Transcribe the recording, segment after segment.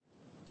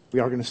We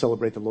are going to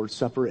celebrate the Lord's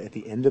Supper at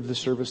the end of the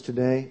service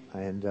today,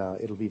 and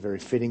it'll be very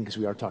fitting because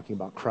we are talking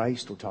about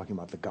Christ. We're talking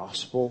about the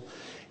gospel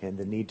and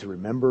the need to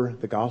remember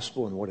the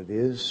gospel and what it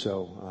is.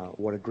 So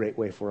what a great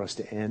way for us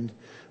to end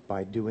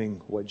by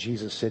doing what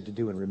Jesus said to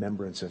do in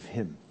remembrance of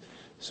him.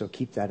 So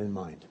keep that in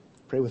mind.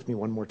 Pray with me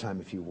one more time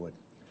if you would.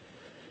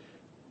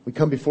 We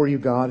come before you,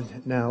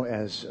 God, now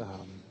as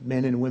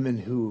men and women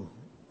who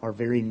are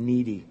very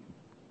needy.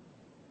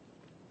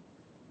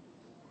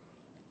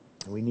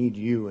 We need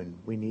you, and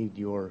we need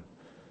your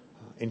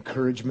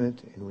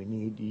encouragement, and we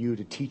need you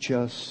to teach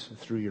us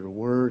through your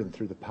word and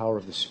through the power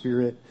of the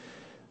Spirit.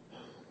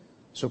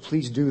 So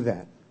please do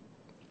that.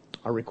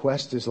 Our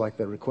request is like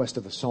the request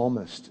of the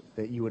psalmist,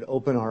 that you would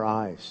open our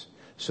eyes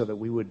so that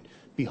we would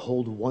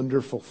behold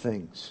wonderful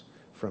things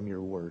from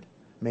your word.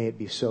 May it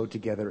be so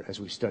together as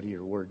we study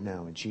your word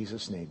now. In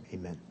Jesus' name,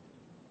 amen.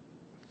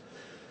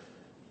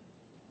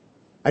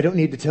 I don't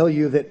need to tell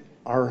you that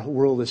our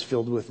world is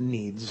filled with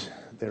needs.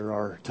 There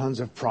are tons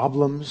of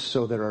problems,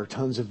 so there are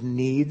tons of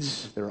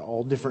needs. There are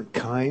all different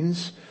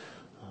kinds,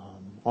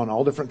 on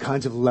all different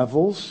kinds of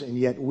levels. And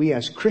yet we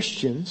as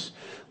Christians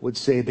would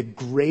say the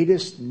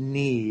greatest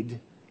need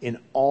in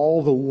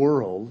all the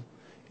world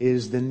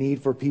is the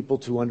need for people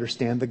to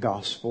understand the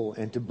gospel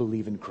and to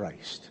believe in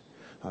Christ.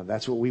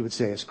 That's what we would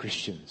say as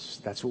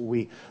Christians. That's what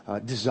we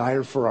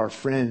desire for our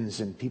friends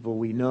and people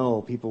we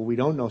know, people we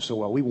don't know so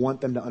well. We want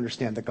them to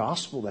understand the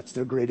gospel. That's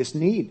their greatest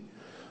need.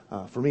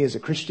 For me as a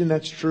Christian,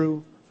 that's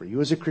true. For you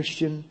as a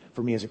Christian,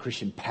 for me as a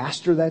Christian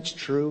pastor, that's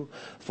true.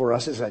 For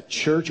us as a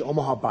church,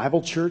 Omaha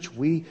Bible Church,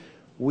 we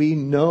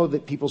know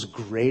that people's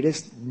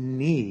greatest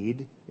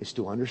need is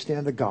to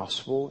understand the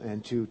gospel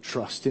and to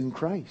trust in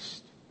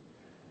Christ.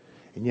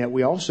 And yet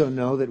we also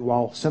know that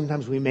while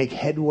sometimes we make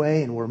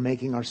headway and we're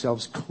making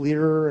ourselves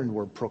clearer and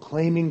we're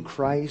proclaiming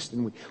Christ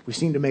and we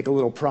seem to make a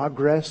little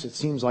progress, it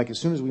seems like as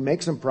soon as we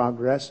make some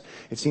progress,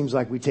 it seems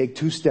like we take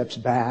 2 steps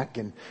back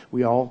and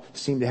we all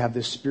seem to have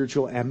this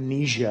spiritual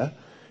amnesia.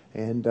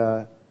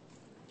 And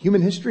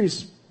human history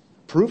has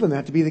proven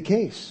that to be the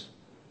case.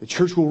 The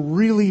church will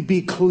really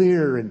be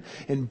clear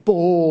and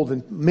bold,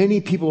 and many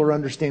people are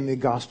understanding the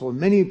gospel, and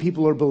many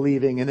people are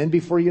believing. And then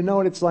before you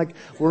know it, it's like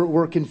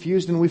we're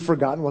confused and we've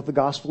forgotten what the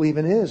gospel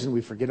even is, and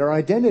we forget our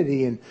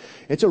identity, and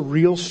it's a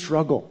real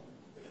struggle.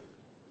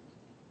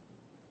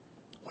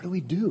 What do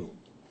we do?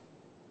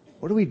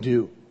 What do we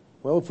do?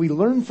 Well, if we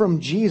learn from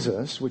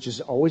Jesus, which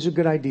is always a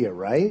good idea,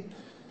 right?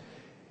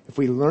 If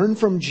we learn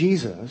from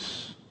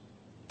Jesus,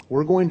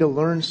 we're going to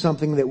learn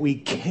something that we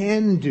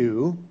can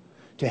do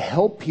to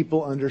help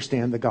people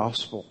understand the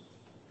gospel.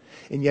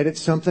 And yet it's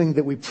something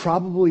that we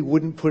probably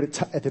wouldn't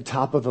put at the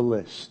top of the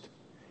list.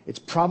 It's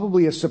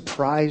probably a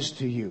surprise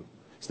to you.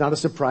 It's not a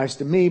surprise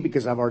to me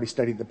because I've already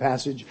studied the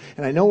passage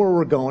and I know where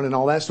we're going and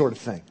all that sort of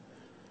thing.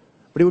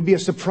 But it would be a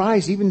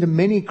surprise even to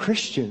many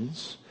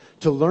Christians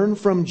to learn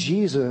from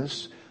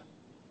Jesus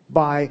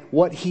by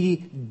what he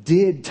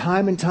did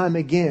time and time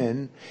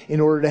again in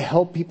order to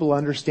help people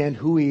understand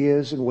who he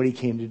is and what he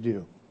came to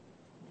do.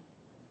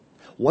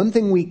 One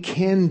thing we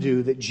can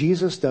do that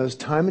Jesus does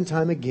time and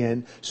time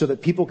again so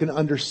that people can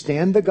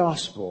understand the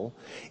gospel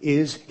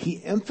is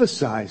he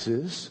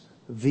emphasizes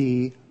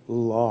the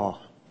law.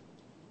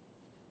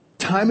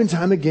 Time and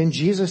time again,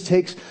 Jesus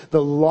takes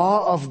the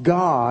law of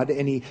God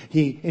and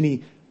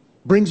he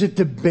brings it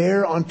to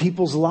bear on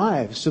people's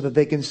lives so that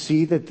they can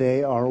see that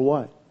they are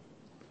what?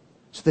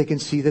 So they can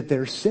see that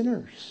they're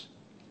sinners.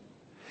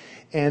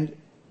 And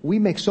we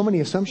make so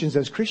many assumptions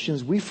as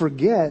Christians, we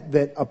forget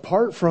that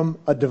apart from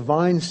a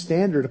divine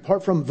standard,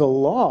 apart from the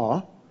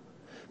law,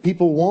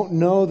 people won't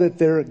know that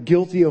they're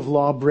guilty of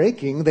law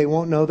breaking. They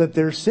won't know that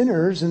they're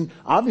sinners. And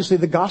obviously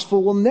the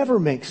gospel will never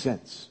make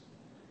sense.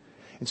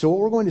 And so what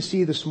we're going to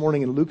see this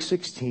morning in Luke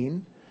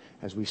 16,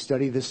 as we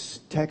study this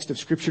text of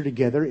Scripture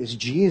together, is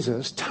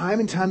Jesus,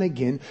 time and time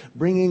again,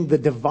 bringing the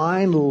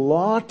divine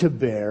law to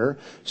bear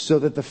so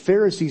that the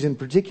Pharisees in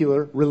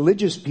particular,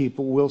 religious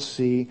people, will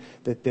see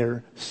that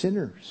they're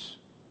sinners.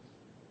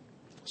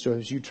 So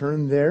as you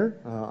turn there,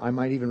 I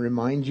might even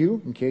remind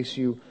you, in case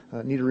you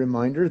need a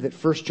reminder, that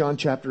 1 John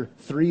chapter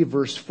 3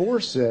 verse 4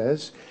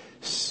 says,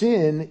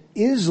 sin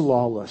is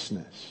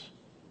lawlessness.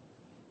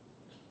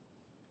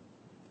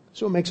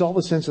 So it makes all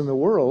the sense in the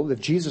world.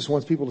 If Jesus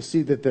wants people to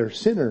see that they're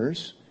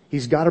sinners,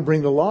 he's got to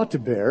bring the law to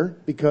bear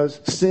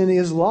because sin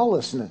is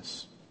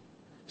lawlessness.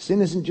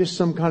 Sin isn't just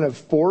some kind of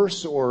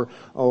force or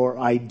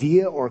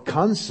idea or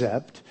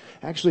concept.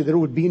 Actually, there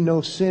would be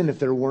no sin if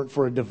there weren't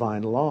for a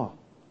divine law.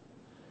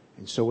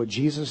 And so what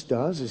Jesus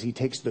does is he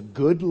takes the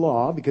good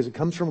law, because it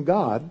comes from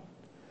God,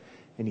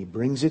 and he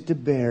brings it to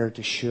bear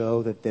to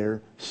show that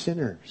they're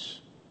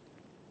sinners.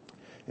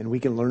 And we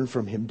can learn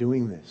from him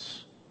doing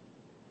this.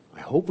 I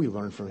hope we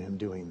learn from him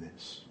doing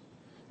this.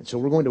 And so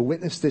we're going to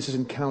witness this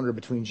encounter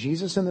between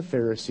Jesus and the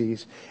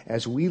Pharisees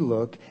as we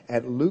look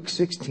at Luke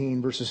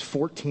 16 verses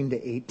 14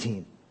 to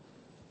 18.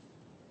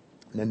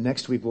 And then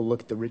next week we'll look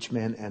at the rich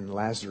man and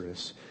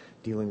Lazarus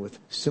dealing with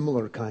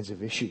similar kinds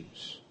of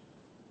issues.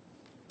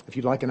 If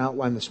you'd like an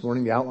outline this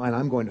morning, the outline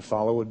I'm going to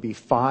follow would be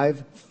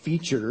 5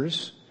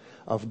 features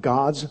of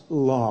God's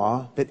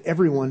law that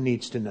everyone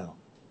needs to know.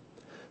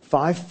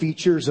 5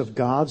 features of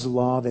God's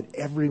law that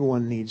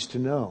everyone needs to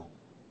know.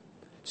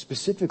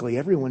 Specifically,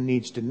 everyone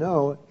needs to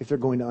know if they're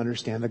going to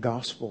understand the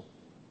gospel.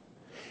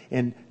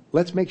 And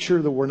let's make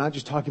sure that we're not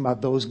just talking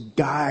about those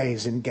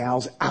guys and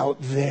gals out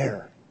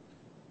there.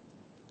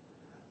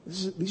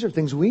 These are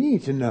things we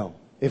need to know.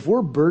 If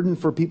we're burdened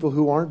for people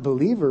who aren't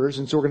believers,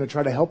 and so we're going to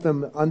try to help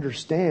them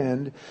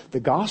understand the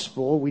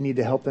gospel, we need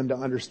to help them to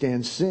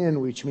understand sin,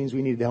 which means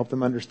we need to help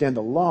them understand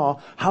the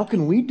law. How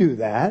can we do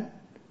that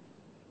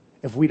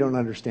if we don't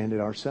understand it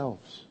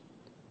ourselves?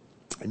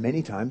 And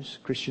many times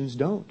Christians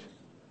don't.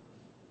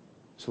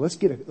 So let's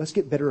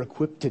get better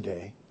equipped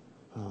today,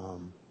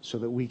 so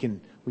that we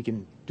can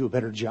do a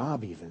better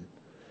job even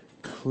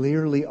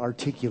clearly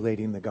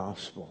articulating the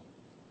gospel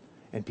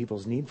and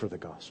people's need for the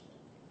gospel.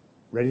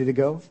 Ready to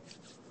go?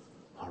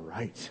 All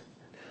right.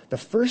 The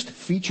first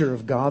feature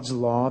of God's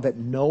law that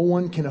no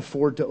one can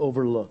afford to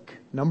overlook.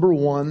 Number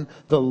 1,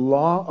 the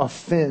law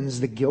offends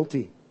the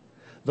guilty.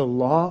 The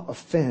law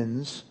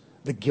offends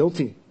the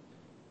guilty.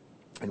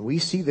 And we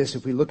see this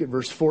if we look at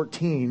verse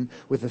 14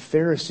 with the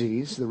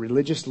Pharisees, the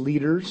religious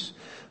leaders,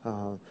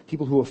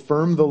 people who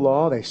affirm the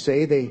law. They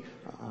say they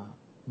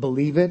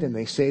believe it and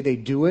they say they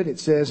do it. It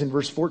says in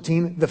verse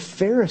 14, the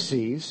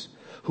Pharisees,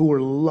 who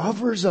were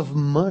lovers of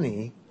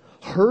money,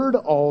 heard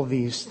all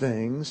these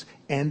things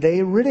and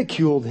they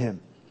ridiculed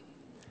him.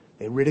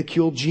 They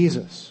ridiculed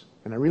Jesus.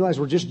 And I realize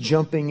we're just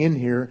jumping in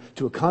here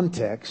to a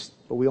context,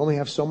 but we only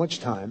have so much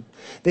time.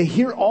 They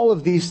hear all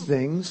of these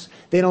things.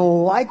 They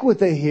don't like what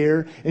they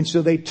hear, and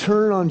so they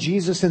turn on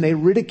Jesus and they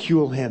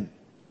ridicule him.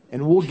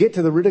 And we'll get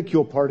to the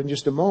ridicule part in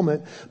just a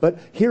moment. But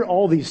hear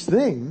all these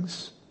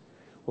things.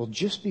 Well,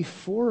 just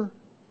before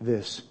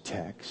this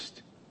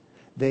text,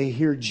 they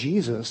hear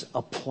Jesus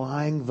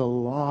applying the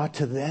law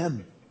to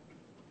them,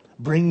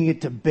 bringing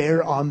it to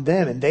bear on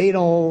them. And they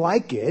don't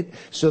like it,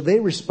 so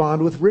they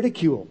respond with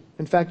ridicule.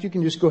 In fact, you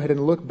can just go ahead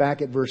and look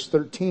back at verse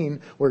 13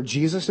 where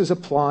Jesus is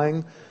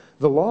applying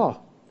the law.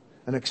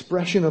 An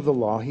expression of the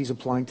law he's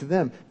applying to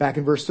them. Back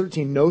in verse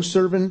 13, no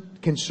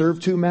servant can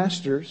serve 2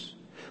 masters,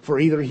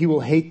 for either he will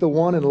hate the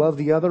one and love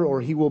the other,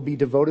 or he will be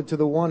devoted to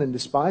the one and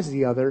despise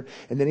the other.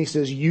 And then he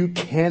says, you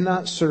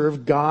cannot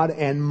serve God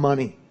and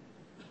money.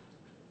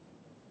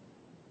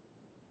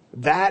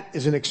 That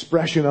is an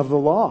expression of the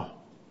law.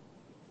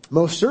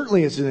 Most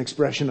certainly it's an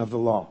expression of the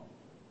law.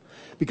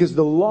 Because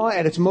the law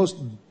at its most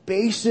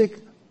basic,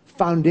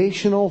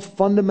 foundational,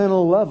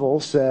 fundamental level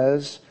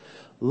says,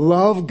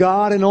 love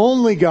God and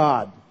only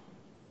God.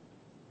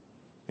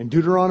 In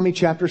Deuteronomy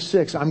chapter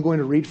 6, I'm going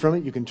to read from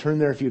it. You can turn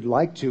there if you'd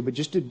like to, but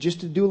just to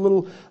do a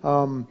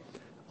little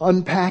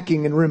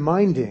unpacking and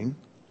reminding,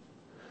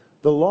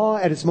 the law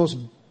at its most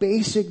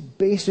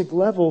basic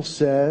level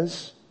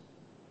says,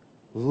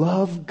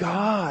 love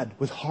God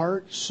with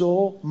heart,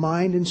 soul,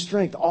 mind, and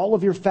strength. All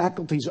of your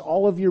faculties,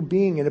 all of your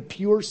being in a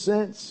pure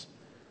sense.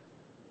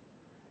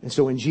 And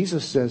so when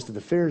Jesus says to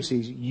the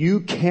Pharisees,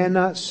 you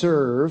cannot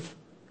serve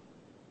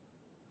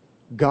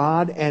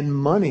God and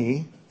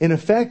money, in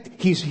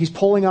effect, he's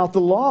pulling out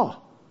the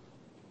law.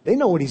 They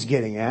know what he's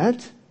getting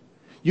at.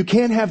 You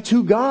can't have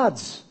 2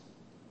 gods.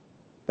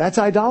 That's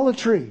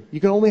idolatry. You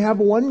can only have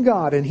one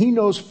God. And he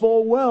knows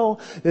full well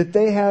that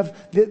they have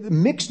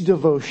mixed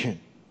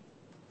devotion.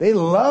 They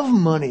love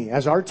money,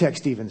 as our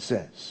text even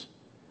says.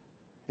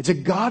 It's a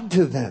god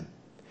to them.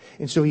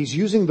 And so he's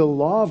using the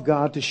law of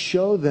God to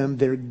show them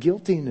their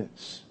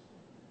guiltiness.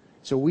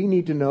 So we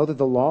need to know that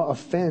the law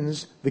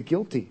offends the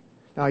guilty.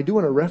 Now, I do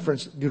want to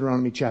reference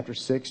Deuteronomy chapter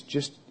 6,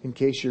 just in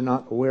case you're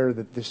not aware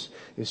that this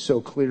is so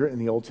clear in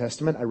the Old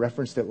Testament. I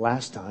referenced it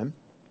last time,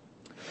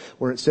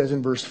 where it says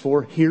in verse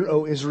 4, hear,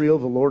 O Israel,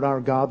 the Lord our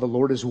God, the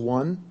Lord is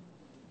one.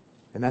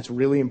 And that's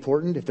really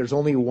important. If there's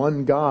only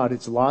one God,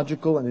 it's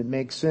logical and it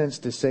makes sense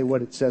to say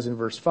what it says in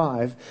verse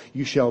 5.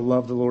 You shall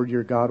love the Lord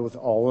your God with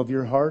all of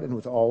your heart and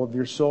with all of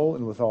your soul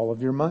and with all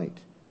of your might.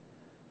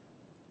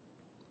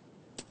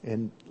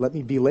 And let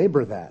me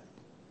belabor that.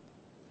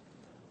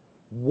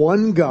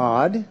 One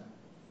God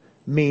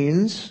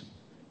means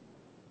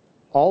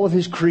all of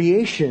his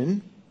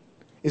creation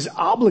is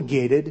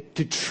obligated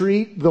to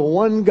treat the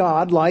one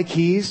God like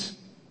he's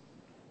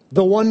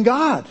the one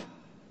God.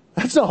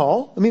 That's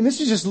all. I mean,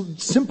 this is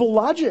just simple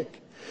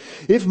logic.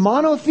 If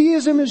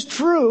monotheism is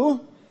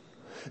true,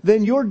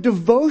 then your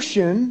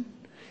devotion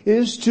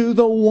is to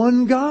the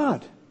one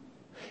God.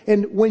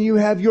 And when you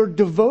have your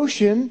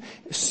devotion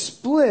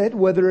split,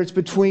 whether it's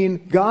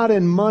between God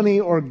and money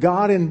or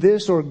God and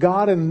this or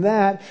God and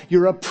that,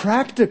 you're a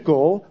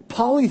practical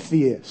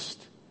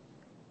polytheist.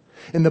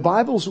 And the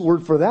Bible's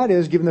word for that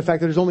is, given the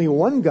fact that there's only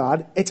one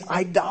God, it's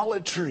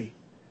idolatry.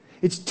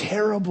 It's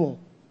terrible.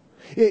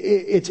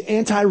 It's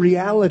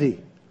anti-reality.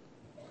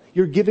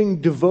 You're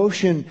giving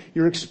devotion,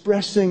 you're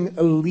expressing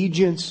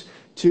allegiance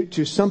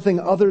to something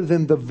other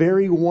than the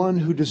very one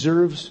who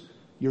deserves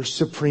your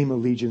supreme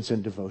allegiance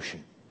and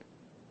devotion.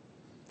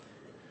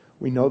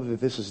 We know that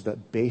this is the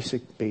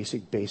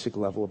basic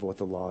level of what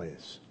the law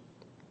is.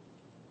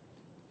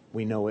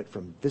 We know it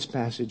from this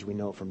passage. We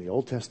know it from the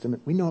Old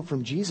Testament. We know it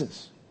from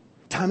Jesus.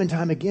 Time and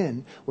time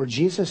again, where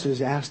Jesus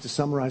is asked to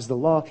summarize the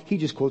law, he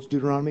just quotes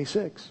Deuteronomy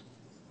 6.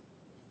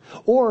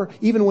 Or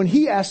even when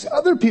he asks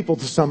other people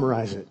to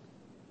summarize it,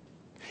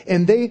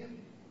 and they,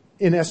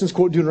 in essence,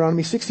 quote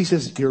Deuteronomy 6, he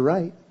says, you're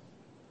right.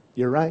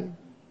 You're right.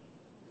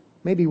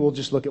 Maybe we'll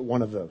just look at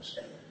one of those.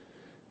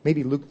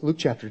 Maybe Luke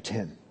chapter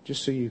 10,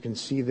 just so you can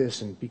see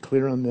this and be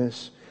clear on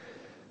this.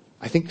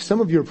 I think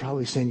some of you are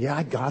probably saying, yeah,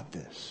 I got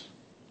this.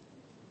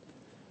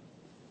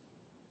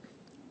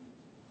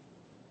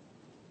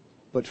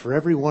 But for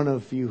every one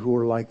of you who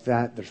are like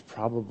that, there's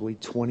probably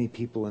 20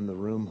 people in the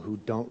room who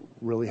don't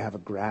really have a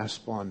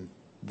grasp on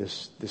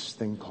this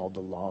thing called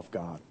the law of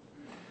God.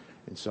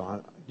 And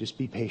so just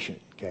be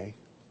patient, okay?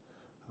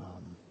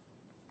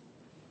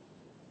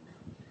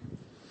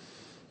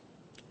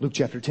 Luke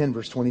chapter 10,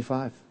 verse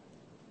 25.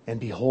 And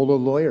behold, a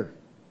lawyer,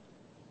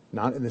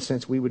 not in the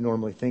sense we would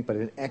normally think, but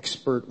an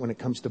expert when it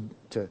comes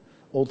to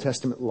Old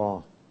Testament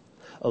law.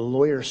 A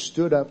lawyer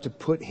stood up to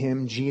put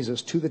him,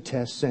 Jesus, to the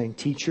test, saying,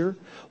 Teacher,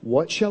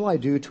 what shall I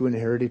do to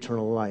inherit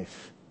eternal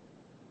life?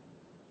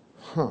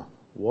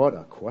 What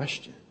a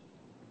question.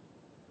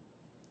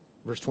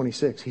 Verse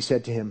 26, he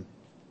said to him,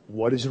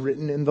 What is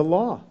written in the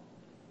law?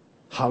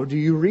 How do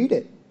you read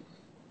it?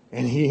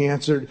 And he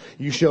answered,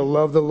 You shall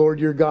love the Lord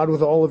your God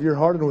with all of your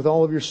heart and with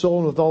all of your soul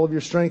and with all of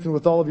your strength and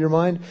with all of your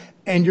mind,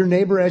 and your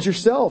neighbor as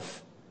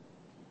yourself.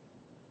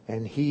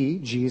 And he,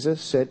 Jesus,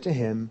 said to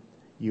him,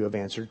 You have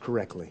answered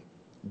correctly.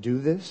 Do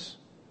this,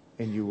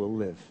 and you will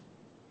live.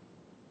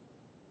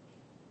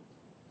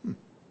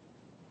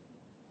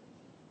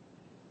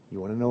 You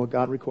want to know what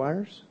God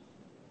requires?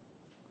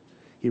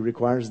 He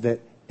requires that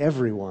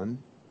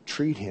everyone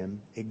treat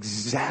him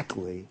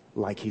exactly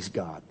like he's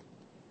God.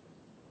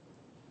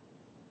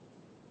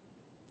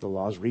 The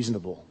law is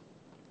reasonable.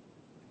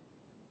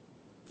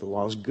 The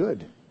law is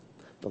good.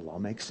 The law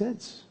makes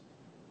sense.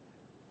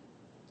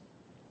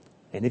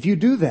 And if you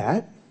do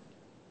that,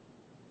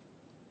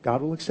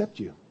 God will accept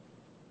you.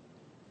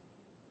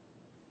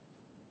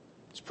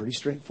 It's pretty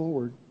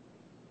straightforward.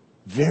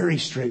 Very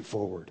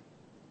straightforward.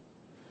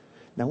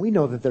 Now we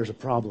know that there's a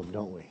problem,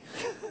 don't we?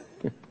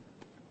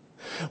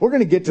 We're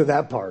going to get to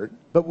that part,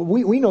 but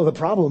we know the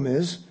problem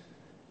is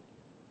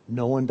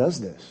no one does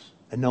this,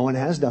 and no one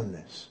has done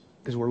this,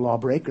 because we're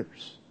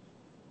lawbreakers.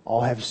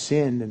 All have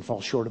sinned and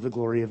fall short of the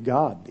glory of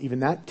God.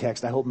 Even that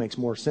text, I hope, makes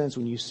more sense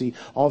when you see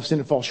all have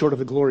sinned and fall short of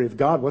the glory of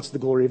God. What's the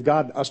glory of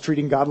God? Us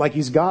treating God like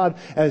he's God,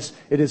 as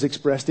it is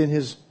expressed in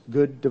his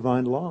good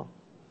divine law.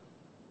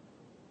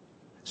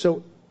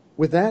 So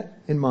with that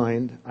in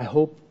mind, I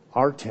hope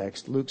our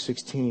text, Luke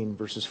 16,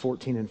 verses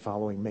 14 and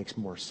following, makes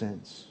more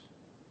sense.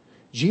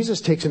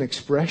 Jesus takes an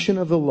expression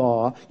of the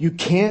law. You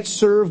can't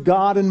serve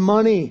God and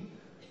money.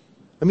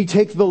 Let me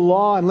take the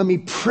law and let me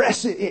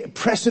press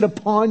it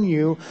upon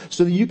you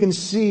so that you can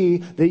see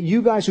that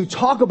you guys who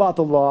talk about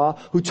the law,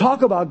 who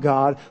talk about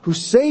God, who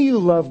say you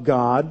love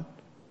God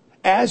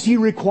as he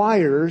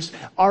requires,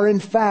 are in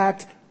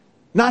fact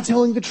not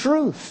telling the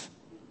truth.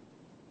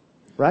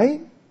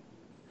 Right?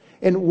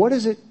 And what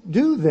does it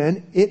do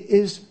then? It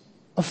is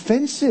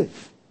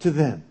offensive to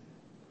them.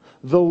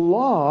 The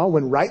law,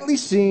 when rightly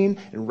seen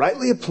and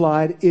rightly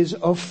applied, is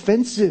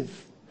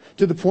offensive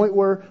to the point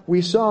where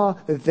we saw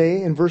that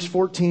they, in verse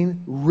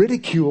 14,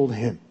 ridiculed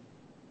him.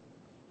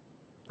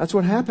 That's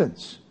what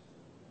happens.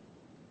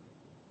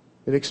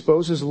 It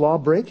exposes law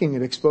breaking.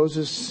 It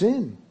exposes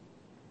sin.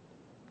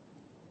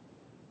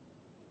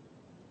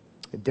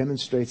 It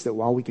demonstrates that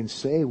while we can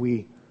say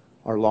we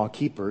are law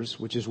keepers,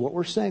 which is what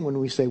we're saying when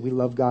we say we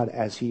love God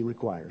as he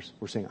requires.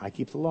 We're saying, I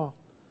keep the law.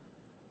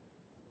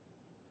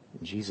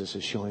 And Jesus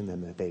is showing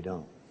them that they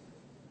don't.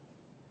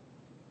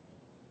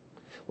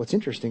 What's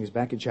interesting is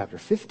back in chapter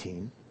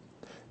 15,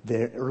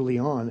 there early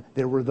on,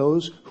 there were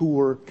those who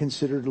were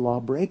considered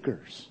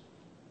lawbreakers.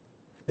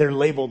 They're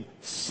labeled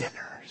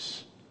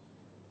sinners.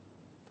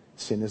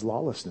 Sin is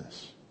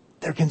lawlessness.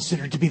 They're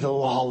considered to be the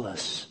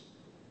lawless.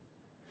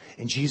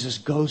 And Jesus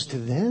goes to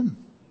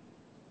them.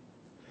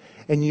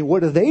 And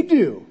what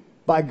do?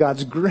 By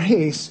God's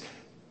grace,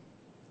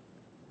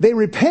 they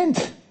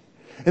repent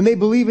and they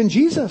believe in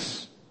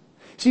Jesus.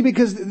 See,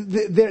 because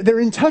they're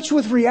in touch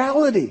with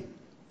reality.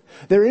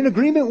 They're in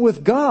agreement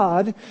with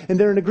God, and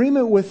they're in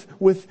agreement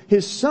with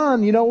his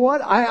son. You know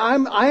what? I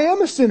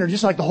am a sinner.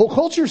 Just like the whole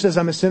culture says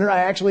I'm a sinner. I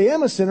actually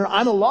am a sinner.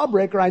 I'm a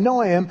lawbreaker. I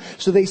know I am.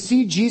 So they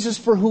see Jesus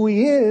for who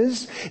he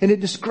is, and it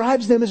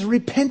describes them as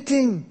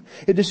repenting.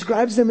 It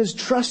describes them as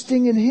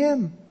trusting in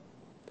him.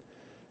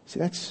 See,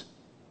 that's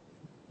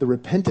the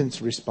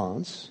repentance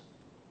response.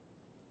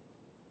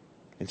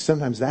 And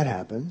sometimes that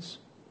happens.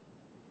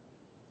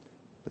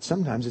 But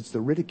sometimes it's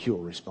the ridicule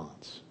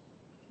response.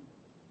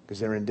 Because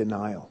they're in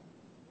denial.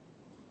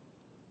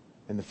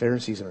 And the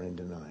Pharisees are in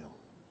denial.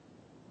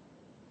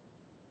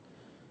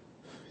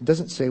 It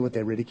doesn't say what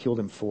they ridiculed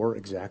him for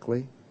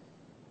exactly.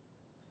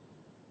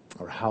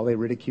 Or how they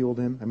ridiculed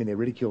him. I mean, they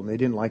ridiculed him. They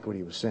didn't like what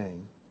he was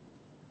saying.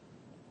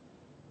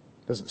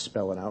 It doesn't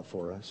spell it out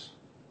for us.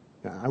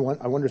 Now,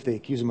 I wonder if they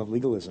accuse him of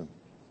legalism.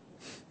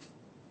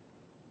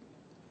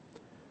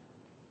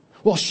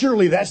 Well,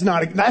 surely that's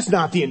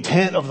not the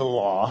intent of the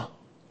law.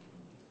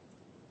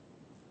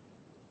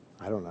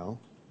 I don't know.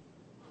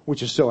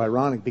 Which is so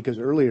ironic because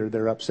earlier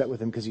they're upset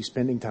with him because he's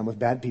spending time with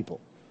bad people.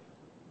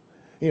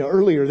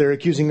 Earlier they're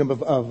accusing him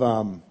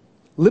of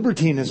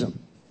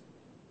libertinism.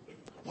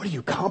 What are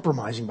you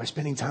compromising by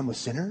spending time with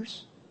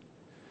sinners?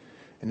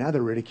 And now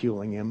they're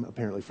ridiculing him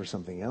apparently for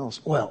something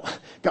else. Well,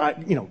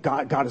 God isn't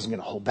going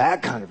to hold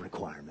that kind of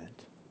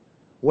requirement.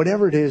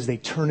 Whatever it is, they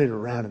turn it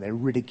around and they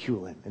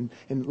ridicule him.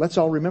 And let's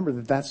all remember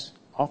that that's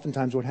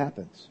oftentimes what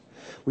happens.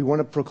 We want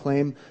to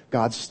proclaim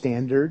God's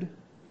standard.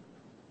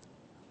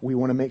 We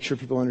want to make sure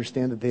people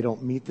understand that they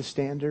don't meet the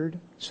standard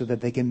so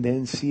that they can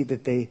then see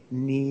that they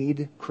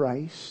need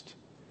Christ.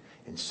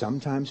 And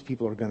sometimes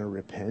people are going to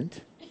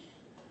repent,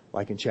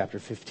 like in chapter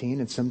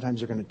 15, and sometimes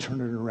they're going to turn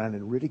it around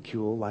and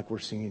ridicule, like we're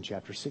seeing in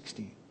chapter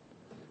 16.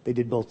 They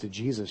did both to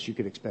Jesus. You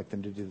could expect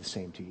them to do the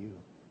same to you.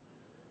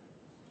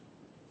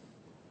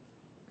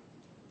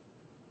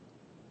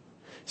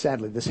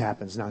 Sadly, this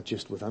happens not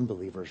just with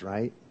unbelievers,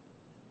 right?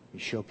 You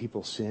show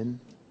people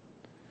sin.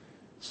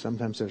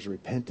 Sometimes there's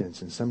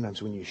repentance, and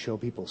sometimes when you show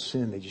people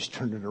sin, they just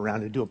turn it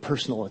around and do a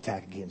personal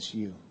attack against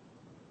you.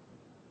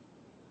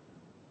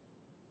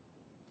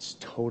 It's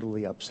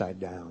totally upside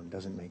down.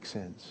 Doesn't make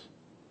sense.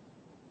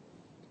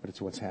 But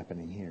it's what's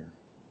happening here.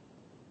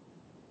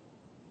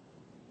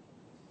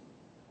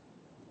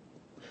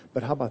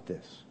 But how about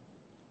this?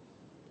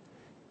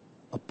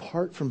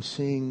 Apart from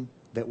seeing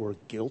that we're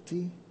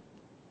guilty,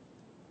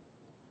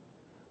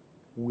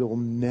 we'll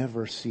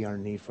never see our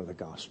need for the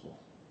gospel.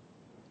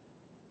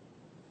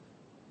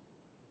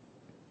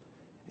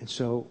 And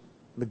so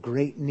the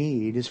great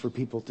need is for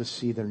people to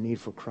see their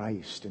need for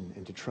Christ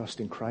and to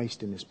trust in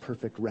Christ and His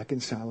perfect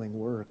reconciling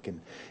work.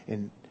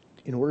 And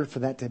in order for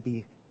that to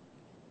be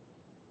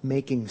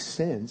making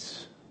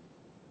sense,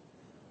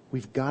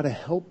 we've got to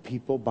help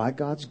people by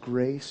God's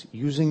grace,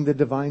 using the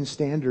divine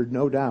standard,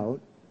 no doubt,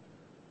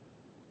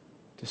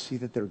 to see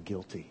that they're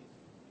guilty.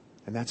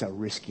 And that's a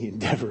risky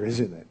endeavor,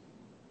 isn't it?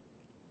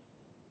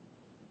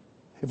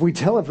 If we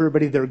tell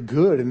everybody they're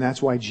good and that's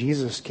why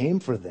Jesus came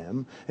for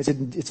them,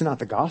 it's not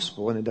the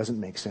gospel and it doesn't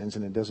make sense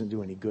and it doesn't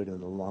do any good in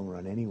the long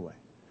run anyway.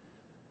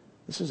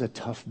 This is a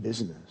tough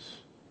business.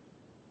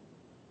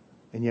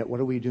 And yet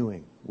what are we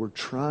doing? We're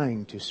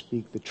trying to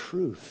speak the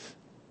truth.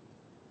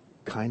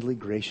 Kindly,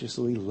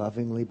 graciously,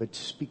 lovingly, but to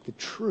speak the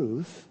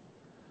truth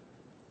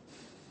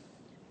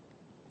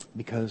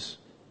because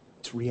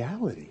it's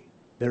reality.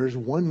 There is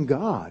one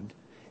God.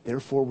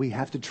 Therefore, we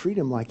have to treat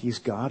Him like He's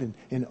God.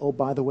 And oh,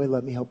 by the way,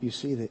 let me help you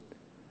see that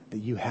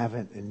you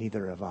haven't and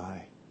neither have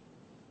I.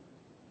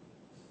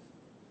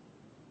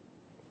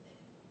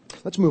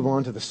 Let's move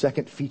on to the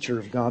second feature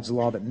of God's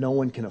law that no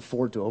one can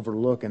afford to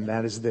overlook, and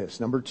that is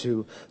this. Number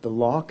 2, the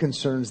law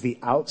concerns the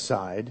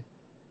outside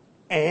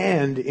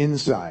and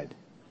inside.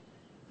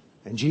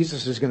 And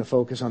Jesus is going to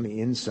focus on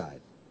the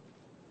inside.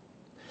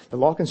 The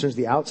law concerns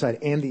the outside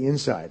and the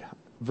inside.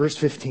 Verse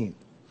 15.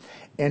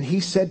 And He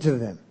said to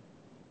them,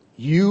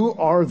 you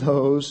are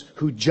those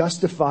who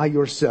justify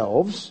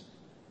yourselves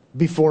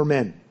before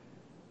men.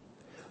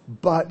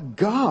 But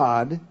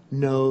God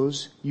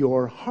knows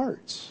your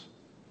hearts.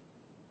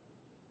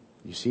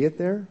 You see it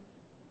there?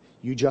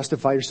 You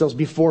justify yourselves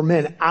before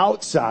men,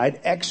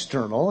 outside,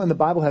 external. And the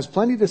Bible has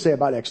plenty to say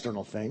about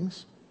external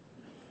things.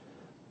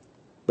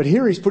 But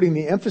here He's putting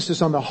the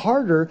emphasis on the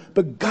harder,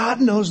 but God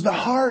knows the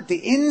heart,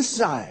 the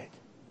inside.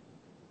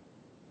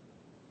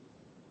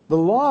 The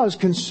law is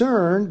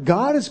concerned,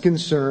 God is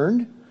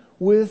concerned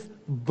with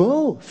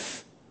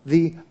both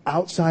the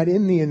outside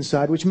and the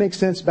inside, which makes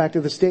sense back to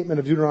the statement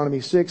of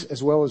Deuteronomy 6,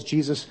 as well as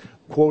Jesus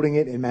quoting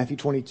it in Matthew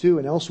 22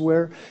 and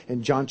elsewhere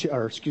in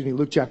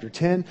Luke chapter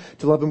 10,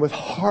 to love Him with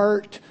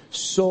heart,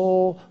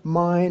 soul,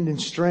 mind,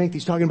 and strength.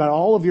 He's talking about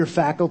all of your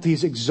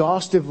faculties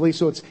exhaustively.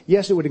 So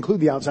it would include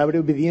the outside, but it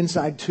would be the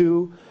inside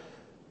too.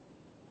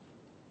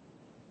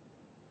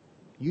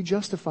 You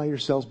justify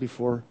yourselves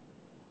before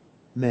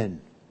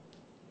men.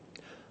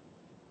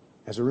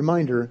 As a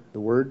reminder, the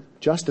word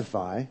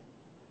justify,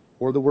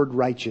 or the word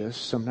righteous,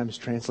 sometimes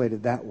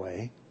translated that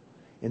way,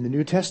 in the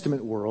New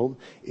Testament world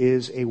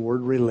is a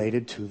word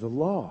related to the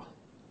law.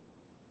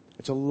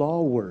 It's a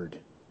law word.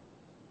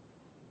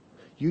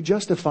 You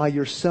justify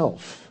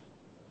yourself.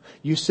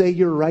 You say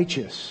you're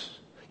righteous.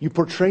 You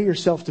portray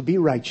yourself to be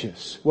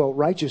righteous. Well,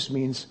 righteous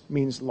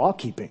means law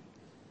keeping.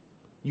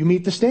 You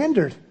meet the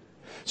standard.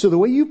 So the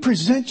way you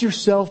present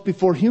yourself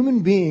before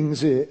human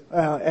beings,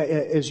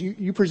 as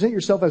you present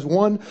yourself as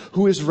one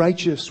who is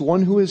righteous,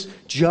 one who is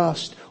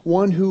just,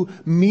 one who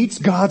meets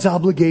God's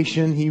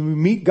obligation, you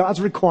meet God's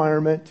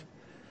requirement,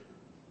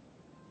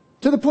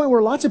 to the point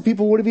where lots of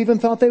people would have even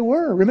thought they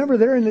were. Remember,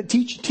 they're in a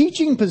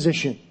teaching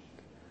position,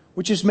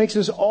 which just makes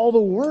us all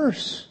the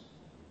worse.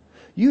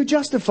 You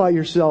justify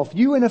yourself.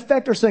 You, in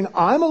effect, are saying,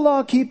 I'm a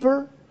law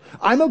keeper.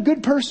 I'm a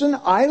good person.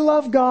 I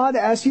love God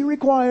as He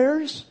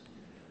requires.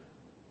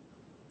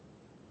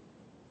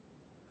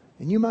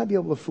 And you might be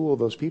able to fool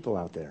those people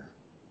out there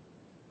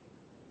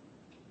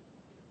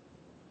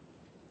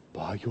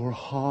by your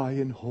high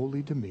and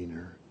holy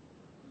demeanor.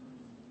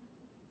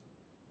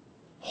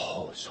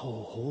 Oh, so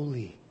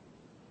holy.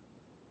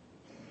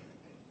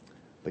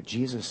 But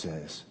Jesus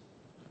says,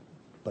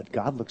 but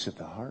God looks at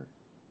the heart.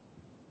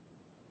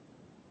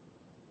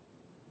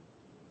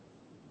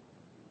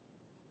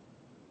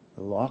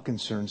 The law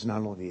concerns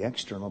not only the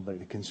external, but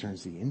it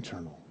concerns the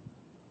internal.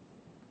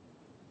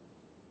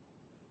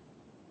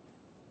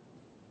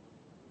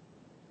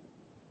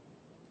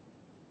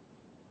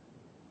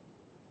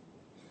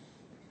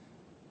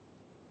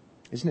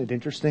 Isn't it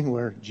interesting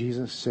where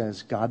Jesus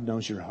says God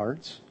knows your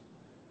hearts?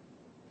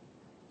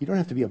 You don't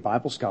have to be a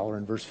Bible scholar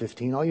in verse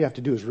 15. All you have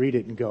to do is read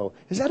it and go,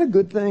 is that a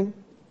good thing?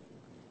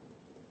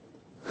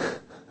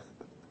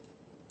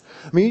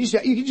 I mean, you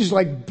can just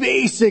like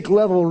basic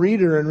level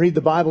reader and read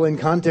the Bible in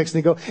context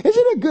and go, is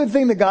it a good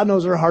thing that God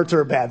knows our hearts or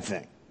a bad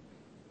thing?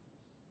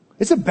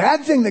 It's a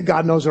bad thing that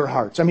God knows our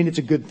hearts. I mean, it's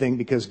a good thing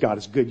because God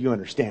is good, you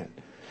understand.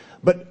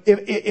 But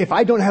if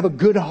I don't have a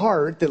good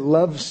heart that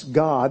loves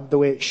God the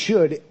way it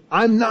should,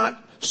 I'm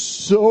not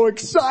so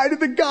excited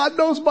that God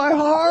knows my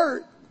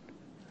heart.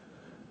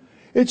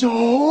 It's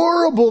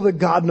horrible that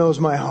God knows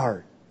my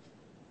heart.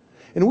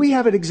 And we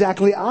have it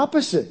exactly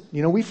opposite.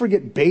 You know, we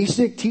forget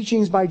basic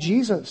teachings by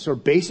Jesus or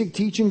basic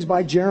teachings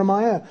by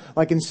Jeremiah.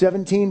 Like in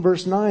 17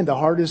 verse 9, the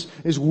heart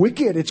is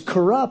wicked, it's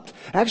corrupt.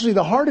 Actually,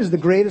 the heart is the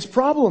greatest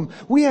problem.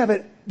 We have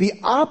it the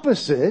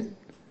opposite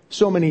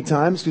so many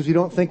times because we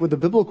don't think with the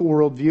biblical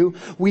worldview.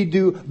 We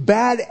do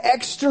bad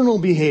external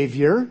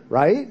behavior,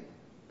 right?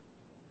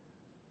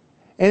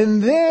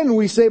 And then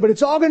we say, but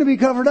it's all going to be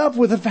covered up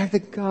with the fact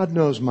that God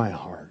knows my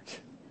heart.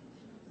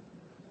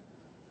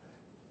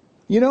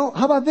 You know,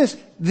 how about this?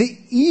 The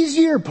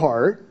easier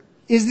part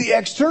is the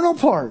external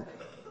part.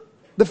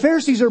 The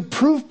Pharisees are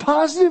proof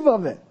positive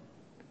of it.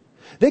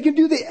 They can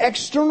do the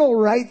external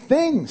right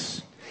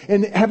things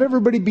and have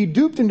everybody be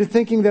duped into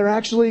thinking they're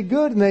actually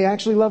good and they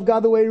actually love God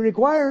the way He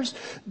requires.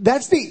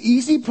 That's the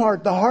easy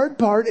part. The hard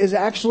part is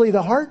actually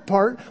the heart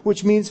part,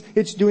 which means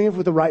it's doing it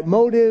with the right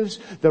motives,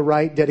 the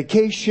right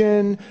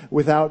dedication,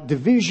 without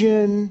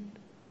division.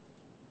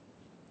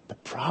 The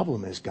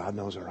problem is God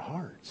knows our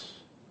hearts.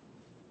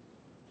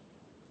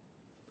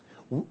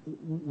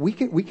 We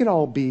can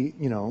all be,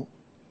 you know,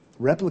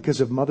 replicas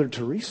of Mother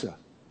Teresa.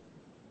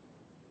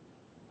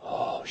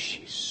 Oh,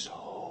 she's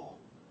so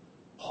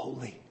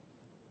holy.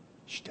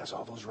 She does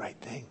all those right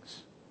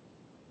things.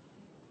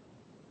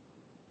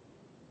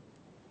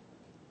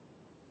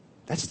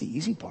 That's the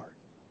easy part.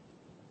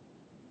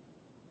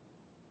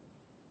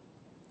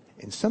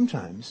 And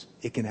sometimes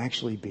it can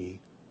actually be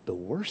the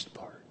worst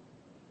part.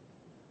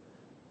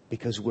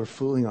 Because we're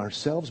fooling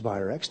ourselves by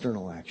our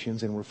external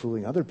actions and we're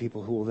fooling other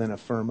people who will then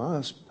affirm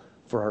us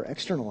for our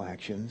external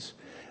actions.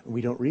 And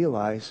we don't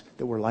realize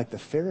that we're like the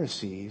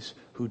Pharisees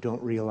who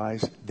don't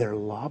realize they're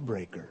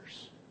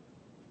lawbreakers.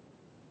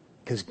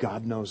 Because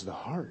God knows the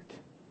heart.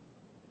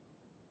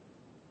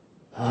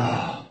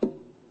 Ah,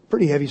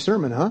 pretty heavy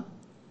sermon, huh?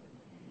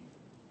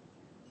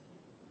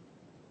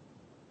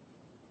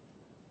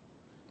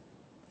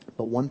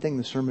 But one thing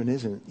the sermon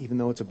isn't, even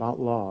though it's about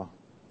law,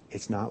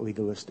 it's not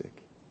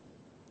legalistic.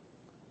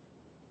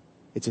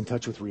 It's in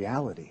touch with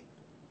reality.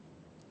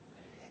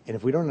 And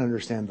if we don't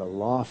understand the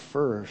law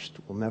first,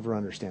 we'll never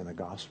understand the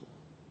gospel,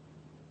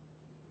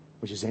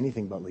 which is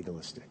anything but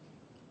legalistic.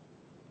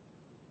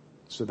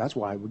 So that's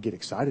why we get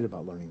excited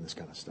about learning this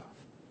kind of stuff.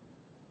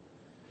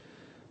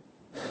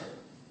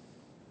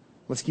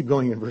 Let's keep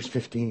going in verse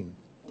 15.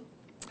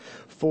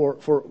 For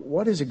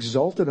what is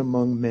exalted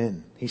among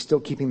men, he's still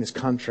keeping this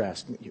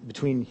contrast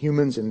between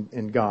humans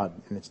and God,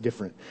 and it's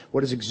different.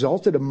 What is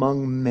exalted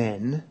among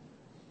men,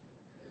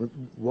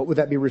 what would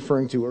that be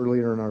referring to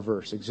earlier in our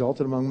verse?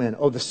 Exalted among men.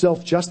 Oh, the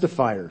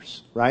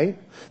self-justifiers, right?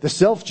 The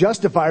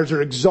self-justifiers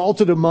are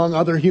exalted among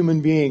other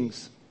human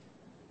beings.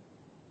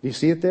 Do you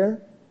see it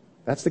there?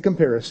 That's the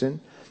comparison.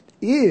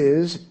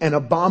 Is an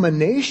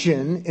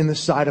abomination in the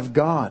sight of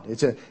God.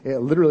 It's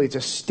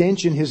a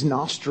stench in His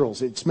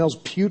nostrils. It smells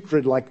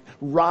putrid like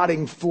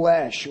rotting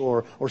flesh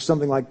or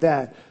something like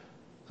that.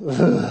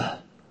 Ugh.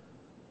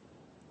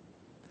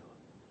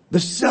 The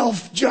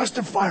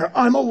self-justifier.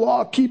 I'm a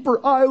law keeper.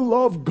 I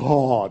love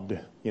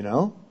God. You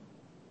know?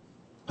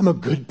 I'm a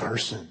good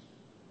person.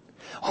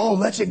 Oh,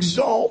 let's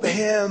exalt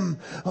Him.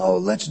 Oh,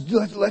 let's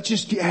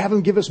just have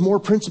Him give us more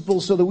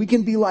principles so that we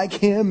can be like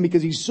Him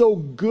because He's so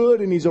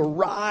good and He's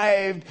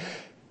arrived.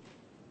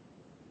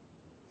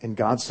 And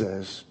God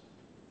says,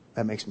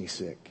 that makes me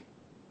sick.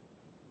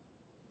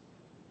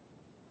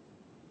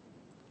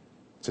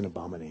 It's an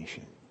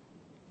abomination.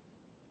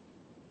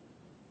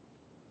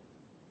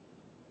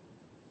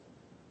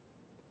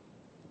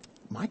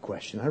 My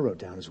question I wrote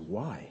down is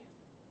why?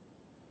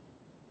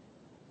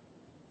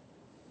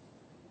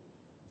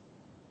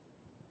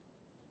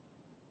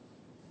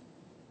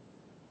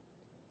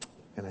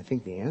 And I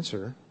think the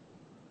answer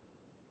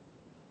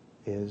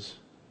is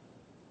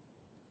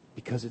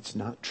because it's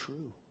not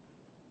true.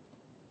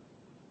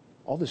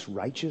 All this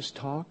righteous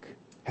talk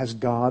has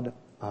God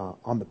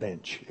on the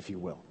bench, if you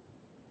will.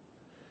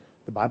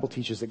 The Bible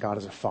teaches that God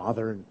is a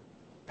father, and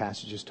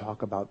passages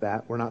talk about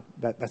that.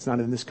 That's not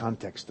in this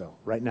context, though.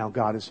 Right now,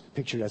 God is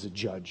pictured as a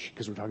judge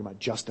because we're talking about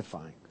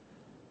justifying.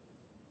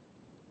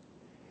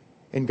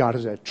 And God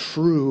is a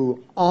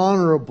true,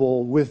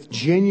 honorable, with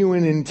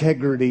genuine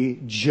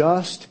integrity,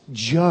 just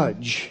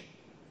judge.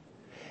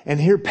 And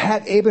here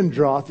Pat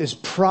Abendroth is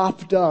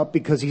propped up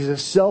because he's a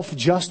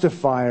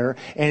self-justifier,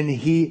 and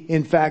he,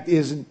 in fact,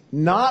 is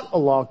not a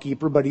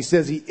lawkeeper, but he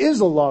says he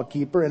is a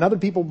lawkeeper, and other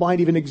people might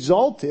even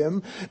exalt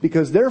him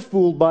because they're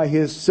fooled by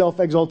his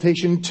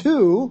self-exaltation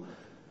too.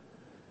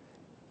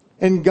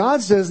 And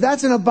God says,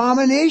 that's an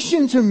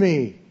abomination to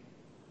me.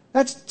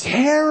 That's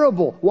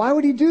terrible. Why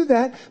would he do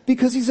that?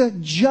 Because he's a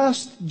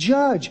just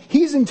judge.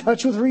 He's in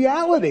touch with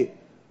reality.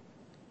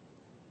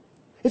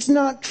 It's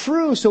not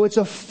true, so it's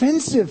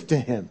offensive to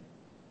him.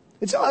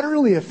 It's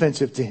utterly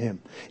offensive to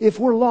him. If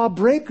we're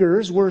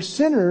lawbreakers, we're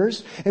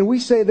sinners, and we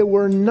say that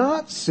we're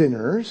not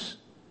sinners,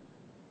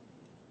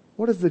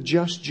 what does the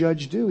just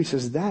judge do? He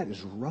says, that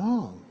is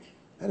wrong.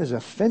 That is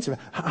offensive.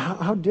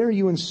 How dare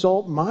you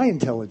insult my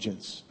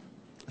intelligence?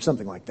 Or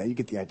something like that. You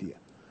get the idea.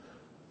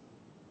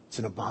 It's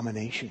an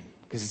abomination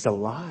because it's a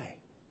lie.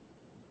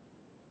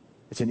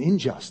 It's an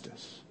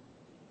injustice.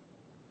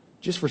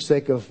 Just for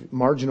sake of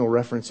marginal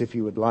reference, if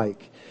you would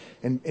like,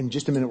 and in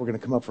just a minute we're going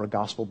to come up for a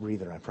gospel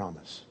breather, I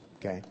promise.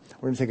 Okay?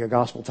 We're going to take a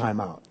gospel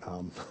time out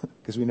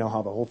because we know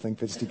how the whole thing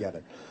fits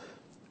together.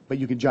 But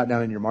you can jot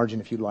down in your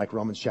margin if you'd like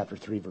Romans chapter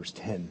 3, verse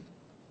 10.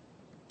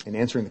 In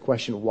answering the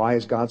question, why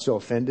is God so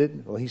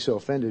offended? Well, he's so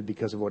offended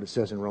because of what it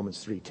says in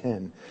Romans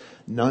 3:10.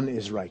 None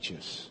is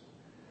righteous.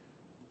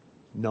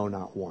 No,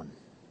 not one.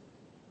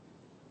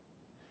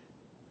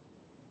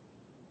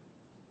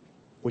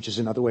 Which is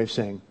another way of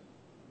saying,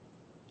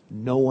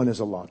 no one is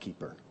a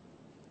lawkeeper.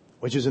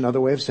 Which is another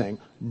way of saying,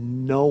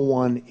 no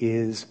one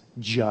is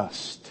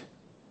just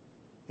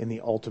in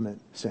the ultimate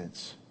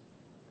sense.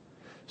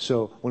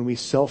 So when we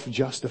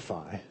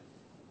self-justify,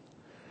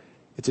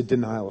 it's a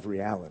denial of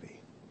reality.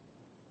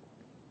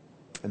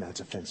 And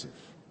that's offensive.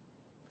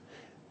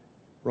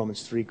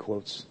 Romans 3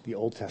 quotes the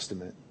Old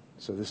Testament.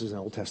 So this is an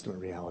Old Testament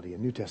reality, a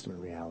New Testament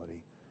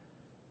reality.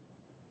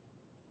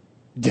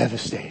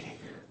 Devastating.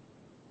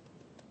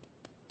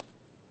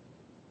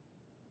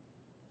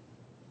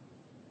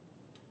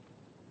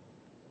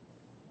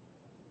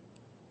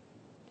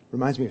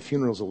 Reminds me of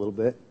funerals a little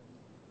bit.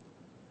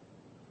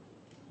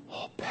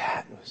 Oh,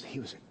 Pat, he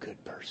was a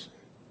good person.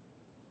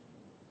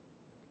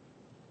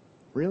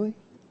 Really?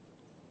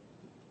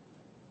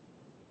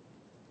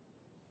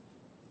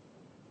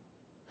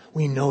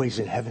 We know he's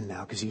in heaven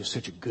now because he was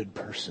such a good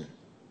person.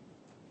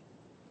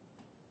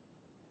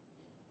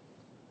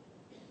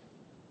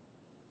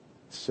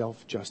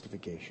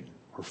 Self-justification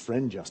or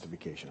friend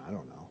justification, I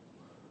don't know.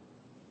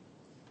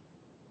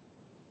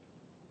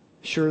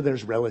 Sure,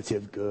 there's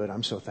relative good.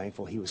 I'm so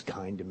thankful he was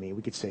kind to me.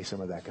 We could say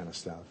some of that kind of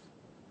stuff.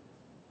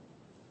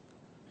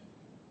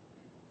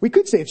 We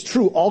could say it's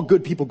true, all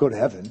good people go to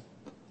heaven.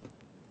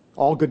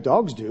 All good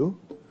dogs do.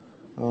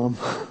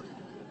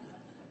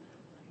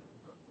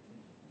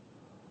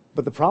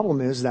 But the problem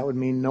is that would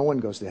mean no one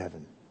goes to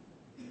heaven.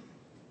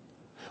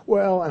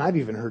 Well, and I've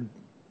even heard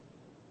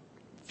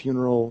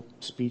funeral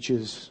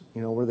speeches,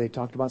 where they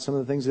talked about some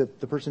of the things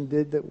that the person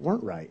did that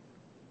weren't right.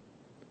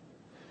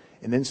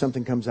 And then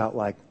something comes out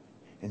like,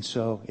 and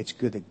so it's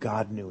good that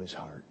God knew his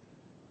heart.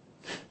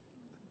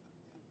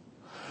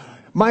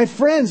 My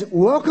friends,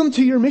 welcome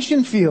to your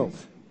mission field.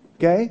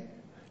 Okay?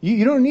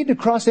 You don't need to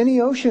cross any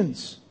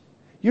oceans.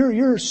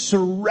 You're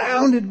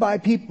surrounded by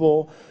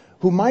people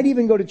who might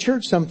even go to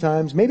church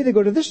sometimes. Maybe they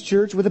go to this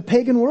church with a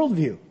pagan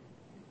worldview.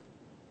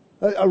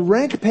 A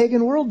rank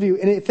pagan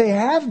worldview. And if they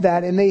have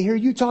that and they hear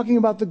you talking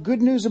about the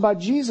good news about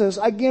Jesus,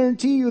 I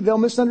guarantee you they'll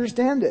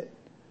misunderstand it.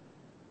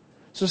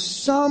 So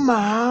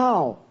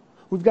somehow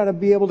we've got to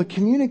be able to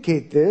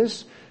communicate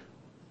this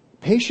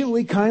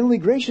patiently, kindly,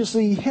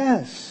 graciously,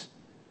 yes.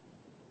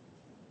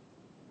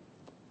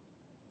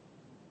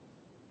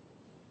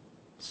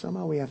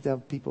 Somehow we have to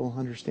have people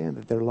understand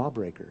that they're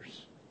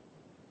lawbreakers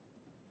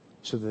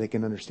so that they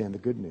can understand the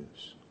good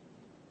news.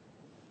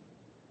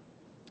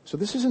 So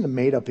this isn't a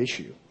made-up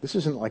issue. This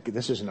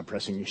isn't a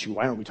pressing issue.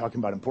 Why aren't we talking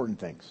about important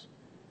things?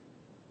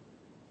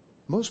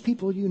 Most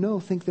people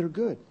think they're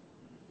good.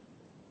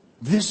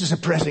 This is a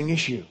pressing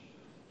issue.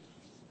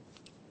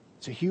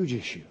 It's a huge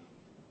issue.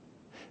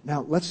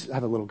 Now, let's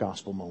have a little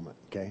gospel moment,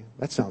 okay?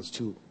 That sounds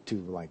too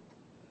like,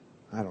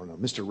 I don't know,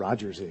 Mr.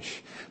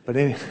 Rogers-ish. But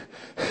anyway,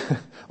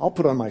 I'll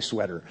put on my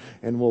sweater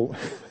and we'll...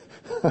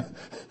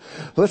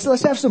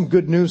 let's have some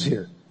good news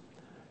here.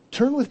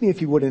 Turn with me,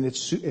 if you would, and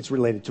it's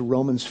related to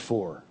Romans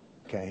 4,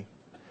 okay?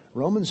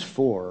 Romans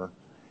 4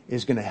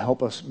 is going to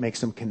help us make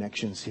some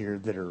connections here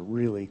that are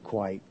really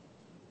quite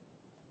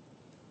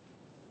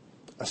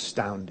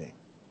astounding.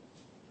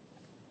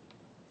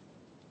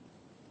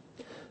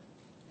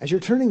 As you're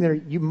turning there,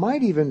 you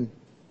might even,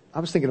 I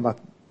was thinking about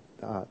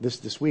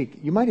this week,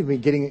 you might be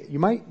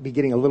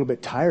getting a little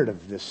bit tired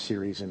of this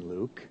series in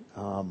Luke,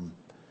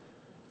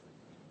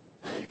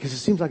 because it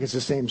seems like it's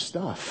the same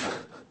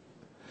stuff.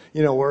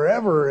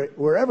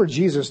 wherever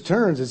Jesus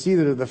turns, it's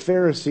either the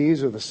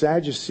Pharisees or the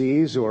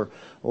Sadducees or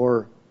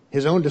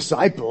his own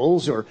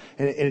disciples, and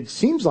it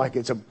seems like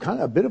it's a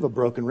bit of a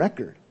broken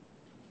record.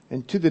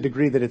 And to the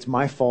degree that it's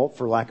my fault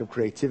for lack of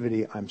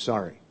creativity, I'm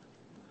sorry.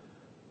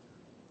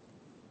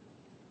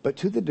 But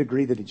to the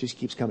degree that it just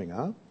keeps coming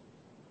up,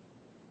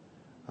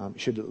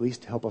 should at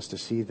least help us to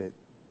see that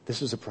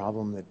this is a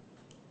problem that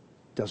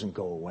doesn't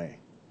go away.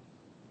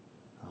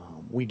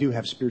 We do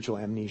have spiritual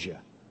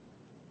amnesia.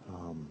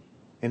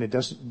 And it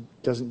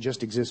doesn't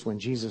just exist when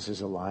Jesus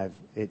is alive.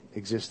 It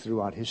exists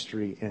throughout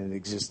history, and it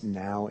exists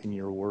now in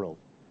your world.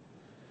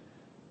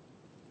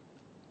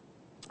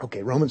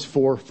 Okay, Romans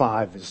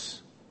 4:5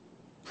 is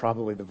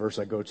probably the verse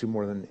I go to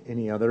more than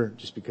any other,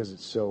 just because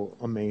it's so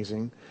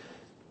amazing.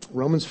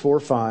 Romans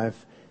 4:5,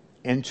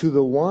 and to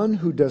the one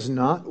who does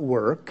not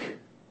work,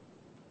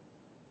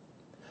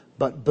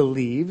 but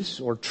believes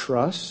or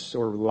trusts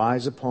or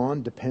relies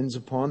upon, depends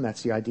upon,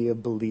 that's the idea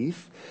of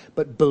belief,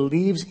 but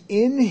believes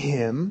in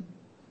him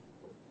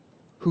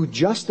who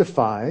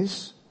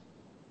justifies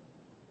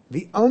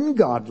the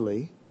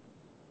ungodly,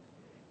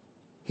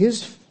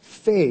 his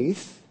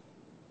faith,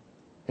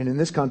 and in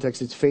this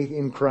context it's faith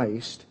in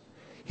Christ,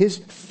 his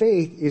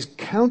faith is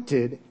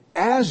counted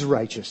as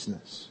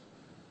righteousness.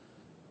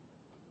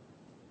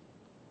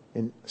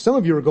 And some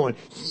of you are going,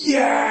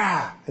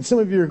 yeah! And some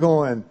of you are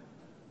going,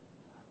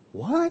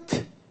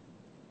 what?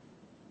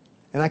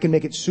 And I can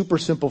make it super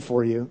simple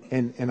for you,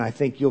 and I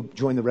think you'll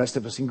join the rest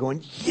of us in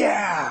going,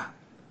 yeah!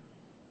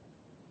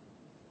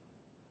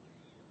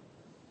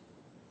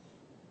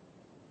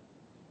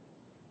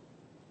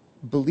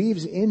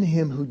 Believes in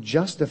him who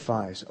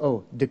justifies.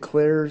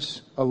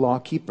 Declares a law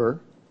keeper.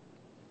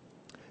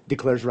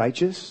 Declares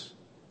righteous.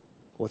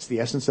 What's the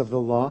essence of the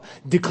law?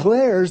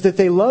 Declares that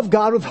they love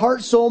God with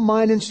heart, soul,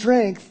 mind, and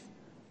strength,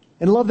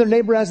 and love their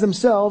neighbor as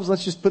themselves.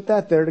 Let's just put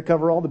that there to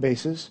cover all the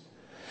bases.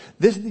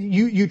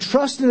 You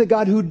trust in a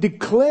God who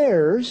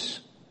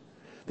declares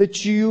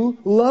that you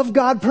love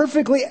God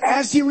perfectly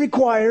as he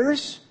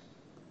requires.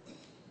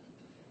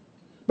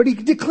 But he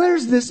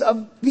declares this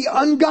of the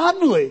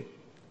ungodly.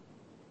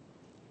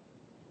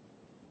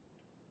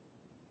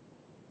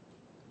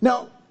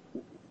 Now,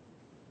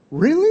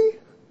 really?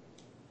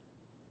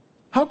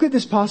 How could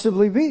this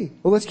possibly be?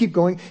 Well, let's keep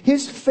going.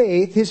 His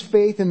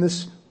faith in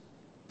this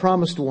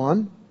promised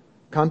one,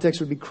 context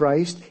would be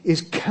Christ,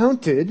 is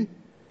counted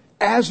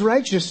as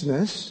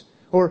righteousness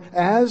or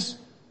as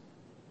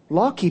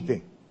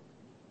law-keeping.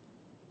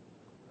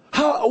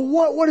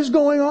 What is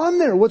going on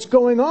there? What's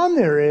going on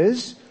there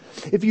is,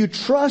 if you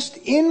trust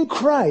in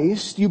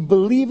Christ, you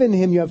believe in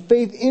him, you have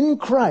faith in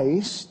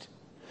Christ,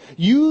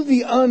 you,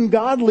 the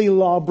ungodly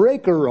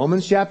lawbreaker,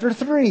 Romans chapter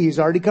 3, he's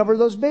already covered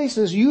those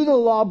bases. You, the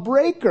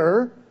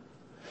lawbreaker,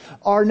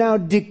 are now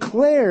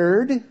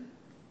declared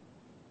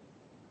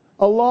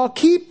a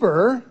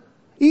lawkeeper,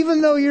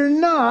 even though you're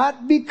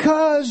not,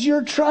 because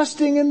you're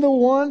trusting in the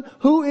one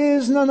who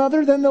is none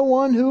other than the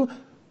one who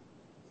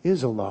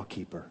is a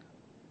lawkeeper.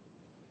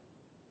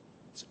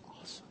 It's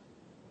awesome.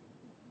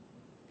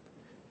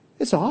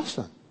 It's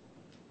awesome.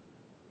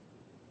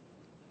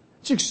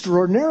 It's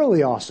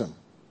extraordinarily awesome.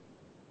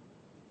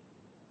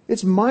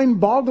 It's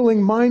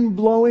mind-boggling,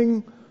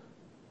 mind-blowing,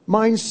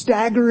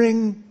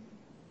 mind-staggeringly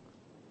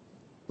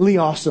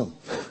awesome.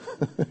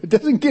 It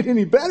doesn't get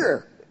any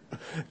better.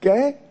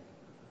 Okay?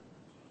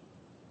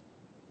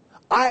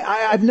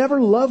 I've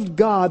never loved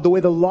God the way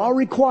the law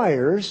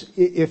requires,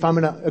 if I'm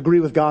going to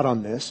agree with God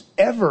on this,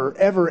 ever,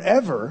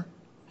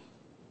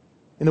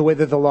 in the way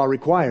that the law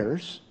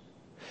requires.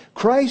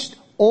 Christ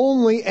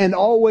only and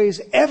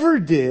always ever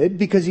did,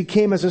 because he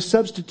came as a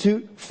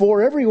substitute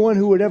for everyone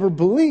who would ever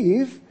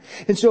believe.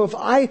 And so if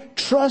I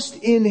trust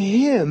in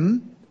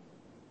him,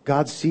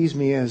 God sees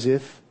me as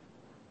if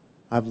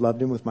I've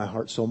loved him with my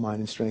heart, soul, mind,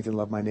 and strength, and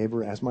love my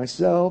neighbor as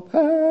myself.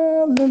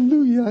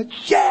 Hallelujah.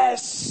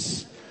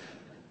 Yes!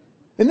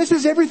 And this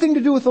has everything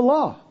to do with the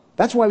law.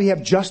 That's why we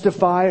have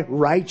justify,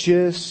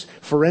 righteous,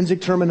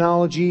 forensic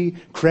terminology,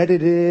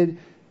 credited.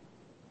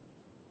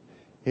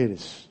 It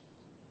is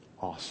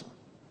awesome.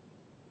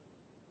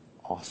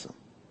 Awesome.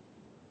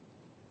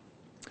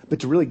 But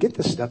to really get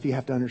this stuff, you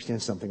have to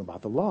understand something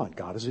about the law.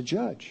 God is a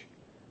judge.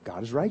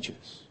 God is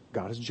righteous.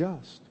 God is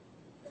just.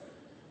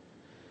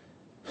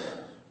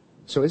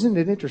 So isn't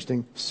it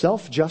interesting?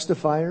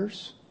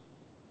 Self-justifiers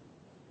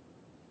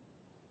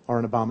are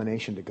an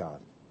abomination to God.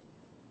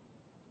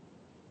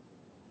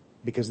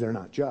 Because they're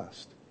not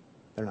just.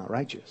 They're not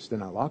righteous. They're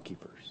not law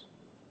keepers.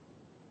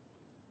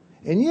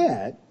 And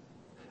yet,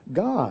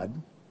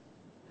 God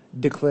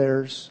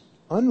declares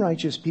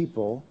unrighteous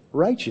people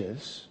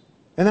righteous,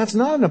 and that's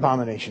not an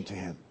abomination to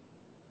him.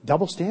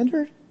 Double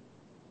standard?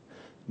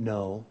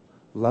 No.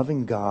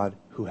 Loving God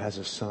who has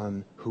a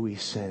son who he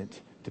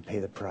sent to pay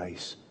the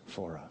price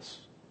for us.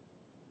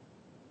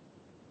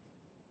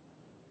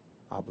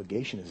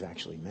 Obligation is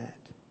actually met.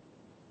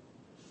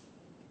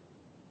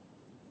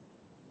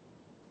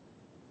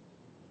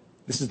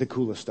 This is the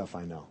coolest stuff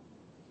I know.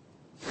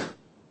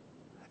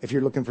 If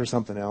you're looking for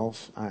something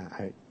else,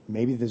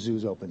 maybe the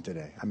zoo's open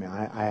today. I mean,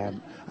 I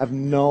have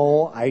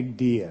no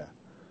idea.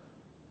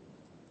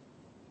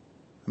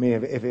 I mean,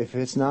 if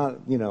it's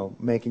not,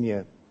 making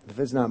you, if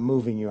it's not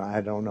moving you,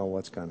 I don't know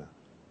what's gonna.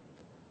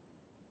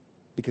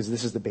 Because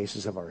this is the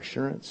basis of our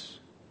assurance.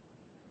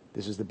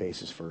 This is the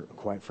basis for,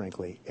 quite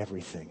frankly,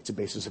 everything. It's the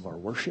basis of our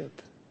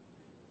worship.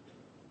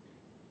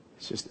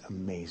 It's just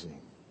amazing.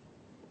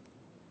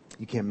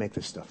 You can't make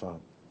this stuff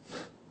up.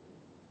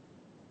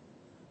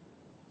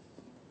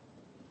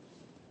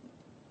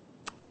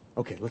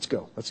 Okay, let's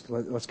go.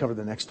 Let's cover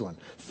the next one.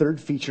 Third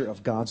feature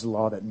of God's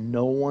law that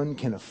no one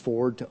can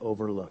afford to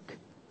overlook.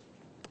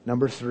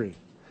 Number 3,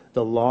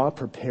 the law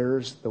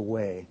prepares the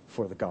way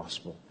for the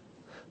gospel.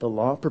 The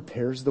law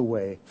prepares the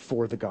way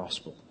for the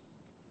gospel.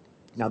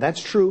 Now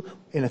that's true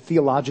in a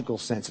theological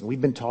sense, and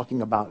we've been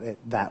talking about it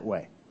that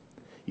way.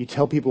 You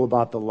tell people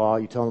about the law,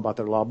 you tell them about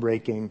their law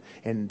breaking,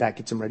 and that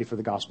gets them ready for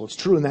the gospel. It's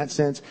true in that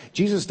sense.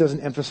 Jesus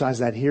doesn't emphasize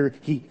that here.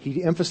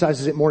 He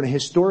emphasizes it more in a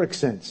historic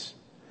sense.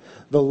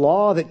 The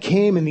law that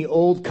came in the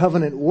old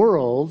covenant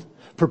world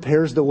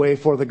prepares the way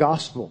for the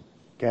gospel.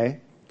 Okay?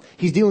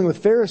 He's dealing with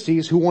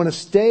Pharisees who want to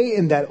stay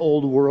in that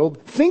old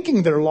world,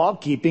 thinking they're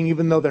law-keeping,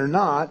 even though they're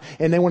not,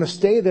 and they want to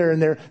stay there,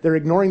 and they're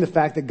ignoring the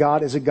fact that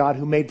God is a God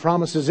who made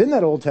promises in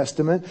that Old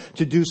Testament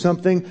to do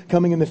something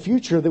coming in the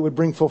future that would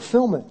bring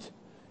fulfillment.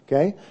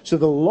 Okay? So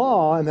the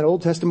law in that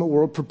Old Testament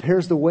world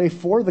prepares the way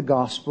for the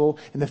gospel,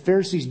 and the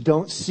Pharisees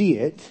don't see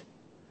it.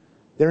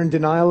 They're in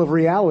denial of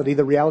reality,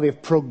 the reality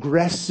of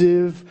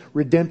progressive,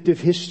 redemptive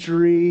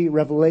history,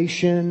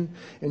 revelation,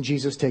 and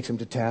Jesus takes them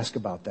to task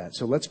about that.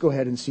 So let's go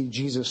ahead and see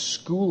Jesus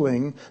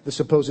schooling the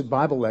supposed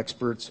Bible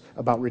experts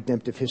about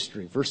redemptive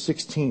history. Verse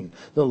 16,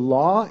 the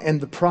law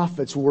and the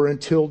prophets were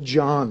until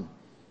John.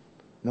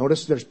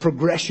 Notice there's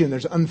progression,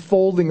 there's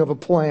unfolding of a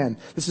plan.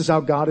 This is how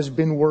God has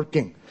been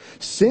working.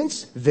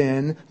 Since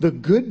then, the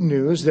good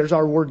news, there's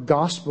our word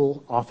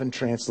gospel often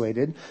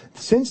translated.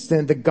 Since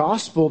then, the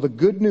gospel, the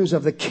good news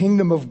of the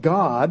kingdom of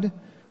God,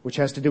 which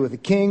has to do with the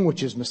king,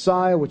 which is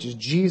Messiah, which is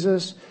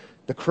Jesus,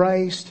 the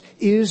Christ,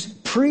 is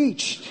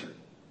preached.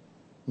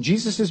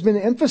 Jesus has been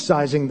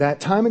emphasizing that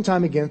time and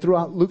time again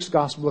throughout Luke's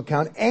gospel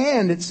account.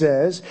 And it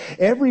says,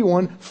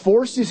 everyone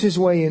forces his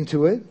way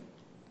into it.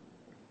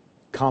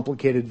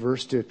 Complicated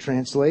verse to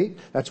translate.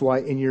 That's why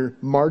in your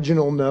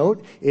marginal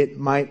note, it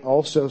might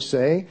also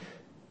say,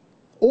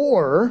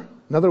 or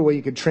another way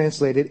you could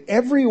translate it,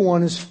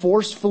 everyone is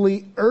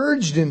forcefully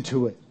urged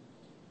into it.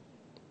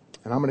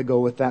 And I'm going to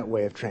go with that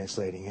way of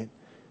translating it.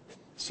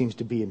 Seems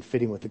to be in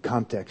fitting with the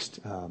context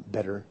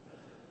better.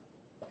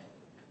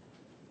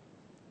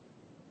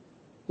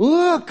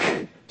 Look!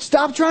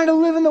 Stop trying to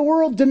live in the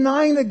world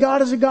denying that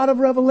God is a God of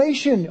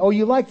revelation. Oh,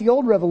 you like the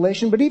old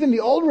revelation, but even the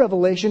old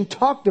revelation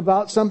talked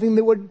about something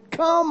that would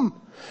come.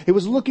 It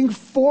was looking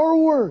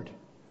forward.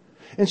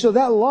 And so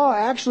that law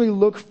actually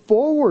looked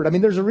forward. I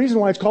mean, there's a reason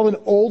why it's called an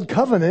old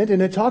covenant,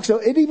 and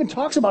it even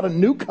talks about a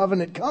new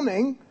covenant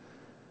coming.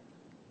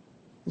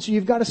 And so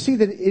you've got to see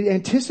that it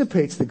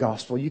anticipates the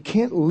gospel. You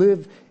can't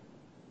live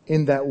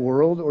in that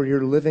world or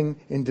you're living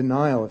in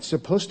denial. It's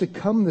supposed to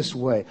come this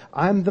way.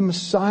 I'm the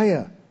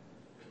Messiah.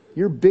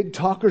 You're big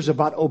talkers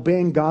about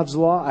obeying God's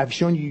law. I've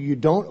shown you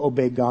don't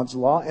obey God's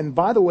law. And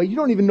by the way, you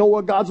don't even know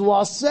what God's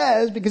law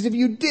says, because if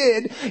you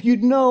did,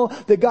 you'd know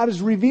that God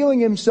is revealing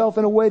himself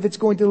in a way that's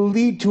going to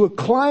lead to a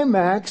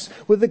climax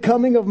with the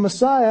coming of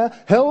Messiah.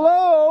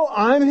 Hello,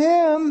 I'm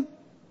him.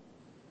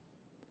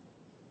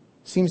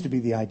 Seems to be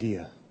the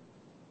idea.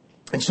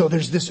 And so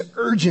there's this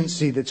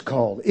urgency that's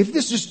called. If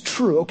this is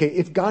true, okay,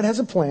 if God has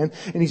a plan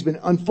and he's been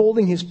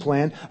unfolding his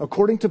plan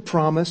according to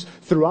promise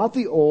throughout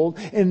the old,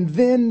 and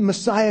then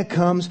Messiah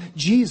comes,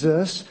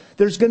 Jesus,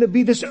 there's going to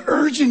be this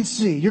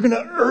urgency. You're going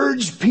to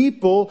urge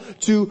people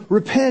to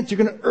repent.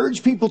 You're going to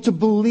urge people to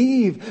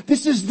believe.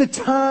 This is the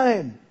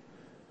time.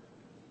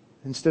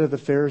 Instead of the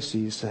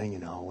Pharisees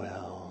saying,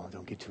 well,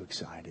 don't get too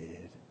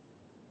excited.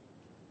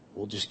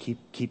 We'll just keep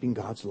keeping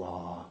God's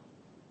law.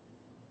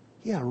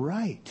 Yeah,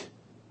 right.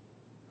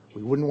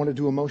 We wouldn't want to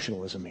do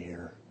emotionalism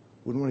here.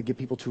 Wouldn't want to get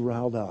people too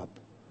riled up.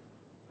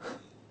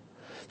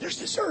 There's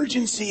this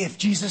urgency if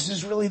Jesus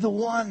is really the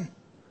one.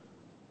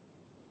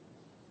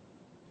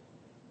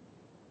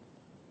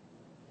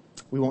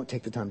 We won't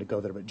take the time to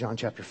go there, but John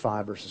chapter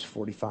 5, verses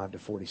 45 to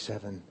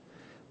 47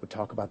 would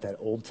talk about that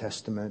Old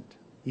Testament,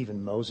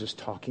 even Moses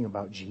talking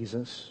about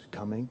Jesus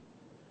coming.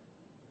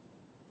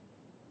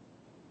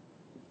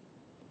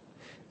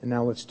 And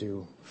now let's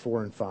do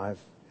 4 and 5,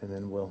 and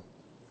then we'll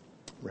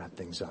wrap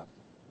things up.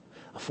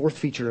 A fourth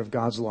feature of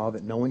God's law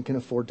that no one can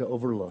afford to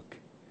overlook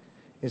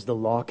is the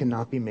law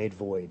cannot be made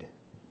void.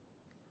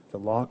 The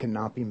law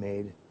cannot be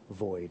made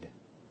void.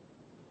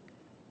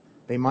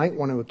 They might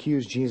want to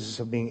accuse Jesus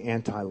of being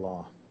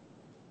anti-law.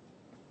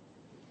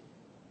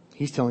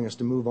 He's telling us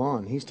to move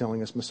on. He's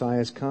telling us Messiah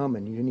has come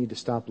and you need to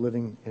stop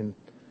living in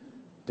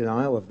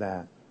denial of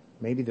that.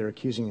 Maybe they're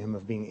accusing him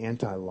of being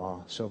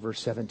anti-law. So verse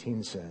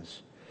 17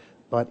 says,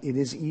 but it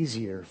is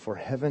easier for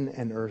heaven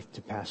and earth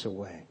to pass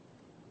away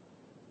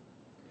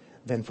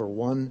than for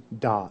one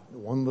dot,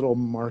 one little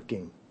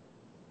marking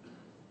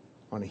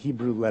on a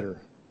Hebrew letter,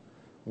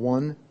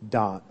 one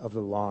dot of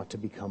the law to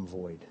become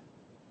void.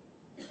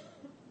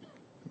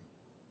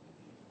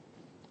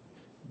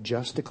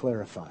 Just to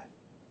clarify,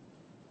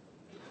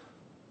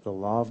 the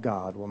law of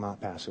God will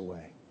not pass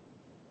away.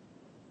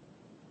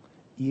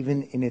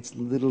 Even in its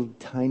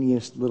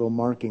tiniest little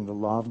marking, the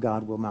law of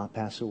God will not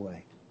pass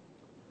away.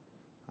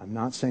 I'm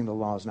not saying the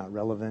law is not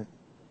relevant.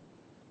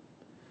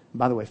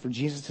 By the way, for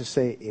Jesus to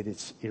say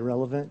it's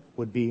irrelevant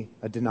would be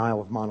a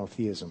denial of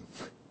monotheism.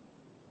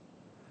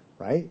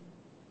 Right?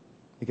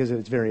 Because at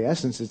its very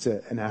essence, it's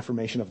an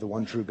affirmation of the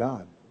one true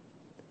God.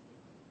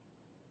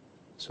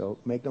 So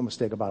make no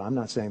mistake about it. I'm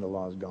not saying the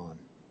law is gone.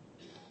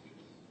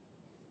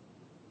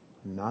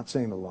 I'm not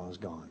saying the law is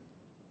gone.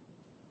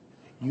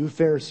 You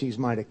Pharisees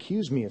might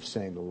accuse me of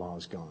saying the law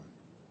is gone.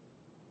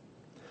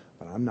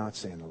 But I'm not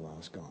saying the law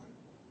is gone.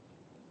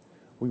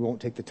 We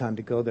won't take the time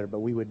to go there, but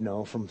we would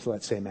know from,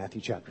 let's say, Matthew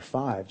chapter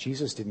 5,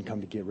 Jesus didn't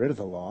come to get rid of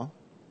the law.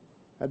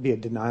 That'd be a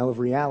denial of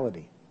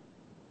reality.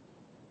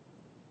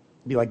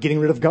 It'd be like getting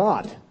rid of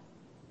God.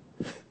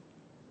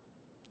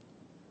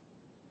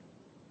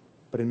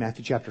 But in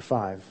Matthew chapter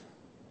 5,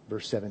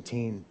 verse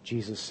 17,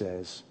 Jesus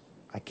says,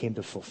 I came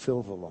to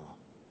fulfill the law.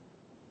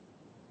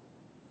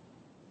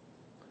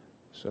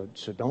 So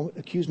don't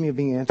accuse me of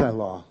being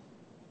anti-law.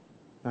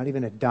 Not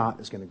even a dot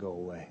is going to go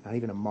away. Not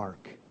even a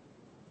mark.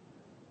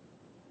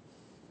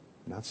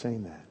 I'm not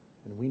saying that.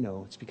 And we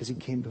know it's because he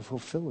came to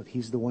fulfill it.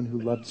 He's the one who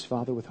loved his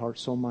Father with heart,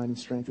 soul, mind, and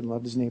strength, and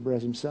loved his neighbor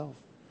as himself.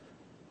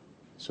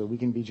 So we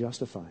can be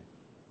justified.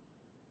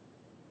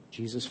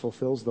 Jesus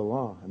fulfills the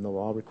law, and the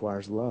law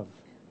requires love.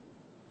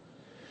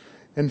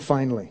 And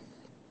finally,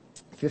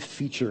 fifth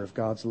feature of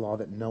God's law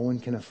that no one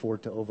can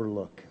afford to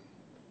overlook.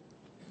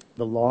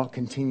 The law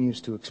continues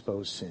to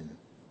expose sin.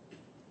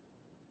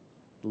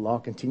 The law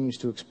continues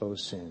to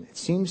expose sin. It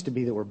seems to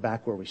be that we're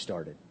back where we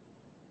started.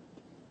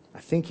 I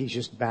think he's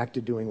just back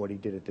to doing what he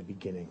did at the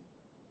beginning.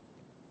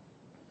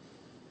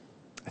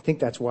 I think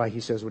that's why he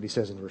says what he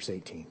says in verse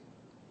 18.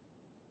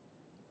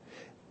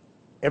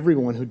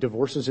 Everyone who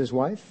divorces his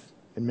wife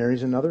and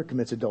marries another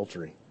commits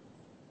adultery.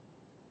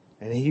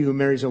 And he who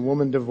marries a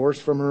woman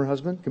divorced from her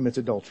husband commits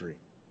adultery.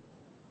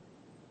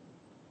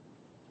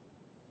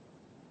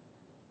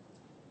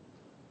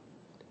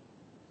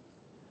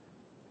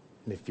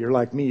 And if you're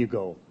like me, you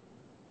go,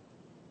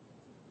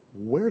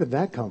 where did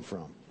that come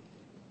from?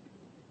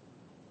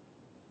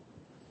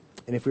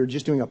 And if we were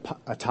just doing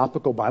a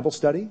topical Bible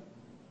study,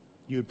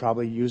 you would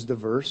probably use the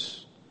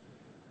verse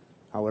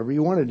however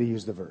you wanted to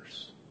use the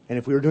verse. And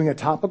if we were doing a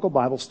topical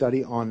Bible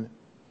study on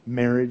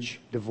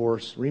marriage,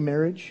 divorce,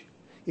 remarriage,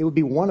 it would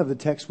be one of the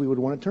texts we would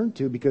want to turn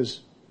to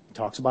because it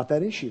talks about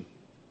that issue.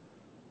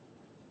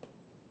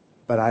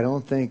 But I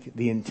don't think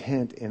the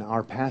intent in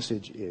our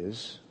passage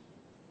is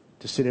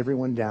to sit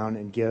everyone down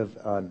and give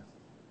an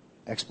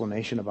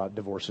explanation about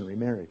divorce and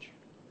remarriage.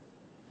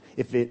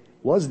 If it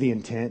was the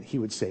intent, he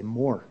would say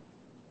more.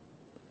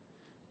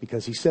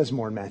 Because he says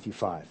more in Matthew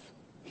 5.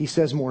 He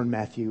says more in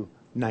Matthew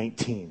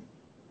 19.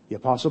 The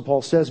Apostle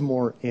Paul says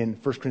more in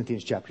 1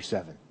 Corinthians chapter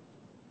 7.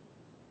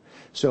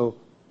 So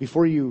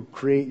before you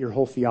create your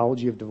whole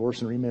theology of divorce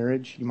and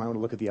remarriage, you might want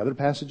to look at the other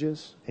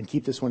passages and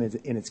keep this one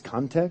in its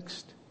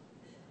context.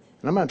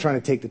 And I'm not trying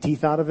to take the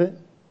teeth out of it,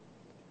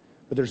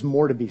 but there's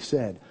more to be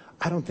said.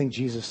 I don't think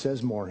Jesus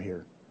says more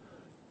here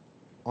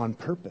on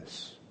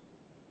purpose.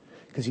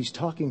 Because he's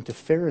talking to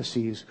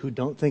Pharisees who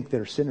don't think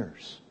they're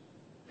sinners.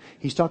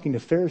 He's talking to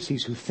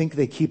Pharisees who think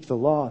they keep the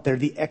law. They're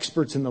the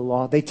experts in the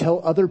law. They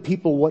tell other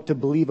people what to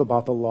believe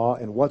about the law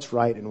and what's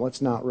right and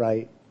what's not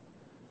right.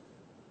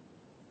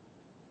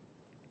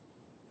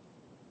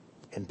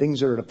 And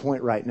things are at a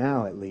point right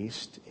now, at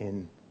least,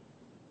 in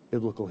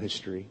biblical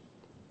history,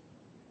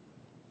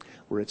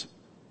 where it's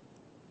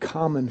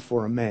common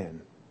for a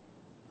man.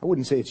 I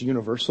wouldn't say it's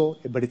universal,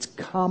 but it's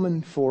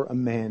common for a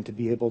man to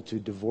be able to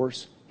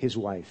divorce his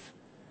wife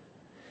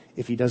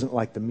if he doesn't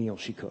like the meal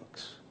she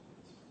cooks.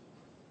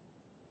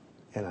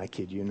 And I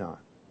kid you not.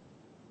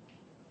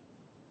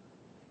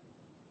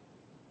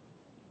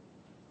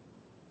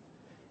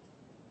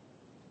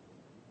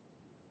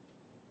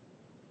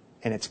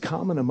 And it's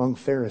common among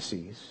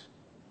Pharisees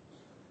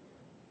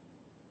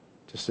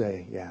to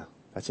say, yeah,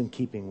 that's in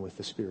keeping with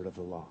the spirit of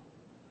the law.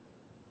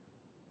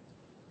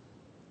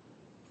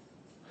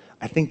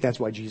 I think that's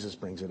why Jesus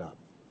brings it up.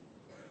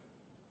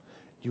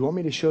 Do you want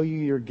me to show you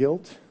your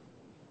guilt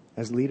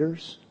as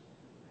leaders?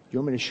 Do you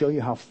want me to show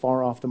you how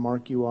far off the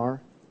mark you are?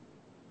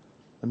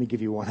 Let me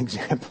give you one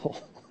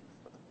example.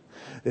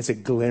 That's a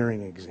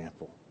glaring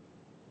example.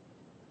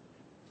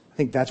 I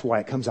think that's why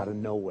it comes out of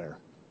nowhere.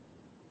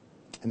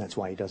 And that's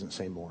why he doesn't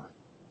say more.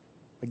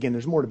 Again,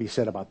 there's more to be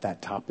said about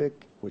that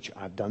topic, which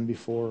I've done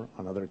before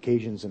on other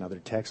occasions and other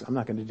texts. I'm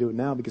not going to do it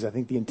now because I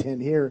think the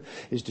intent here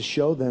is to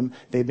show them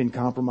they've been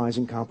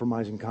compromising.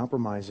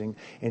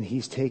 And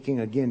he's taking,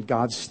 again,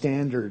 God's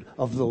standard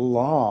of the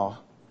law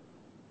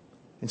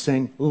and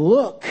saying,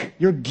 look,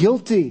 you're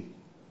guilty.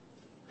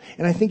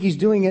 And I think he's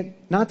doing it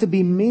not to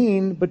be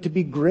mean, but to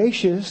be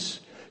gracious,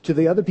 to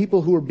the other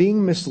people who are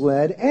being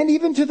misled, and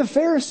even to the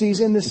Pharisees,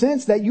 in the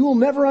sense that you will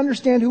never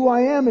understand who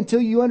I am until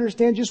you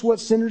understand just what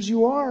sinners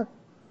you are.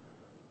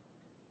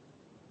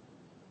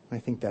 I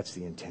think that's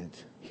the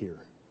intent here.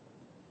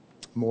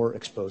 More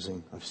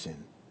exposing of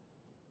sin.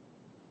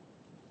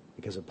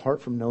 Because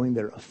apart from knowing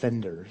they're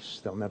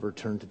offenders, they'll never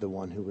turn to the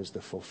one who is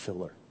the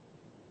fulfiller,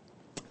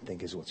 I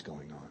think is what's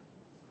going on.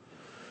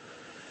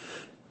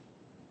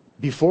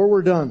 Before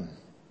we're done,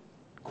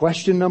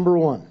 question number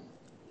 1.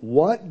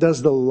 What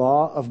does the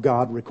law of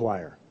God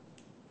require?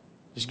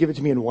 Just give it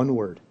to me in one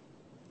word.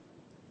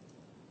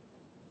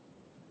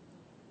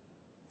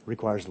 It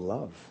requires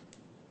love.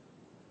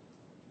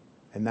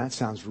 And that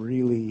sounds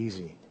really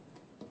easy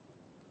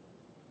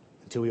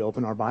until we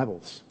open our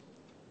Bibles.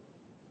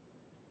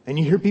 And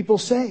you hear people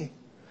say,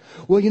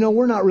 well,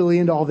 we're not really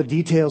into all the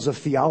details of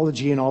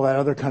theology and all that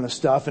other kind of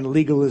stuff and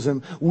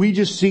legalism. We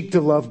just seek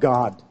to love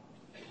God.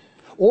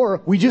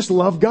 Or we just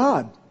love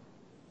God.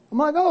 I'm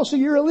like, oh, so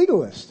you're a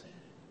legalist.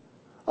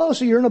 Oh,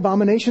 so you're an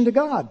abomination to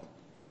God.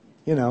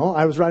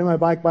 I was riding my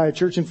bike by a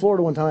church in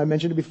Florida one time, I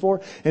mentioned it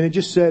before, and it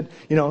just said,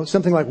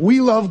 something like, we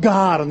love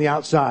God on the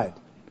outside.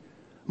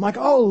 I'm like,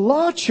 oh,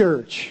 law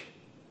church.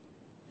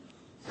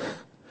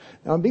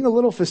 Now, I'm being a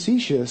little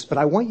facetious, but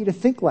I want you to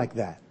think like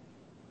that.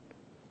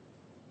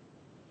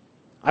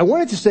 I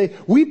wanted to say,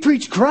 we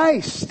preach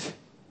Christ.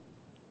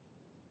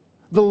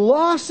 The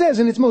law says,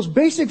 in its most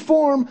basic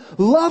form,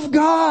 love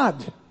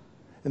God.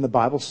 And the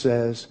Bible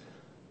says,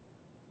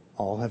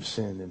 all have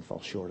sinned and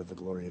fall short of the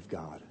glory of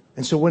God.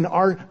 And so when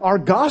our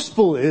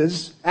gospel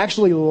is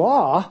actually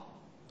law,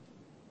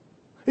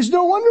 it's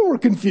no wonder we're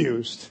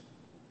confused.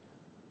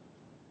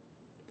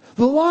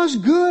 The law is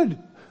good.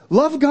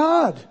 Love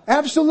God.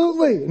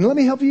 Absolutely. And let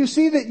me help you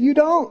see that you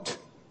don't.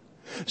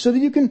 So that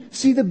you can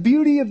see the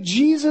beauty of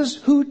Jesus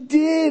who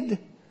did.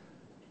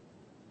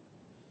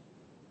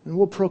 And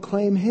we'll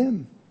proclaim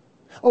Him.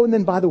 Oh, and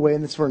then by the way,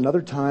 and it's for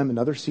another time,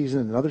 another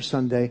season, another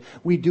Sunday,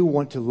 we do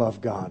want to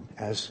love God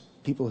as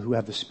people who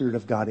have the Spirit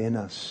of God in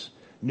us.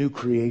 New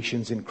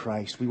creations in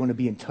Christ. We want to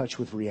be in touch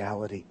with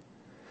reality.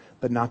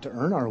 But not to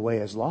earn our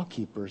way as law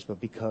keepers, but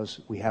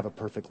because we have a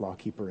perfect law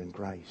keeper in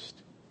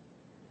Christ.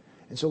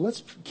 And so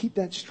let's keep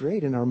that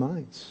straight in our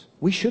minds.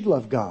 We should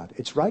love God.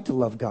 It's right to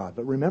love God.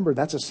 But remember,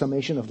 that's a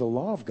summation of the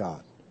law of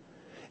God.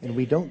 And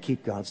we don't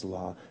keep God's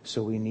law,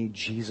 so we need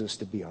Jesus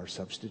to be our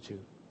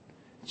substitute.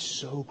 It's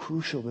so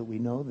crucial that we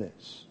know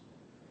this.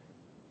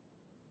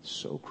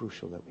 So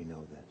crucial that we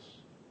know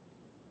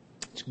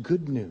this. It's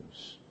good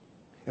news.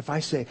 If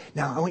I say,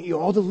 now I want you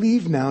all to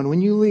leave now, and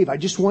when you leave, I'm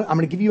going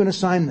to give you an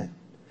assignment.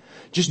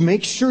 Just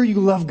make sure you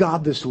love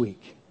God this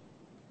week.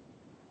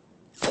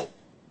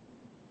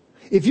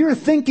 If you're a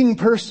thinking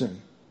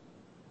person,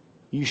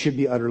 you should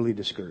be utterly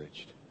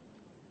discouraged.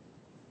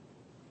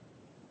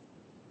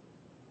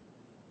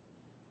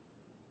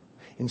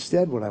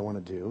 Instead, what I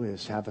want to do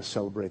is have us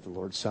celebrate the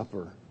Lord's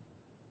Supper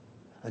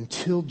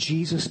until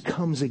Jesus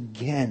comes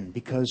again,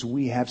 because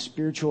we have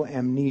spiritual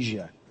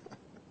amnesia.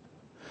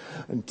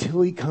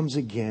 Until He comes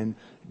again,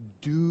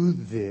 do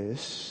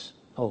this.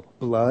 Oh,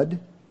 blood,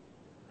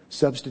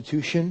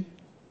 substitution,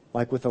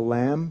 like with a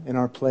lamb in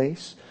our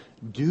place.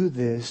 Do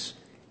this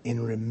in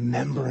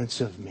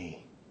remembrance of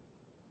me.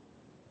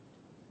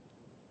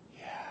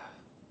 Yeah.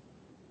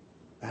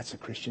 That's a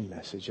Christian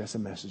message. That's a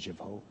message of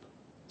hope.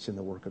 It's in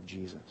the work of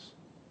Jesus.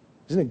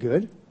 Isn't it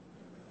good?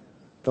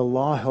 The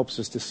law helps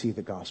us to see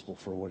the gospel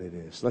for what it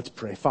is. Let's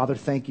pray. Father,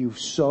 thank you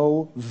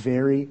so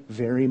very,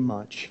 very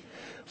much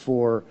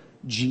for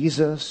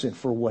Jesus and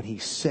for what He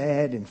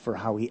said and for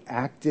how He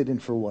acted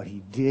and for what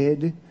He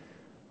did.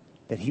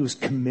 That He was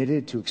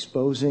committed to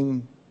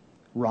exposing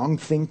wrong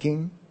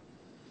thinking.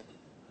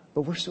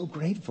 But we're so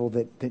grateful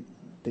that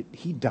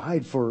He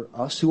died for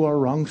us who are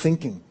wrong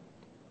thinking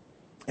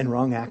and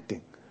wrong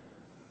acting.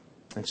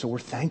 And so we're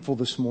thankful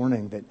this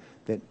morning that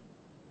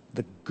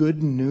the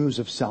good news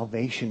of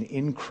salvation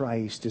in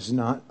Christ is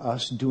not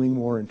us doing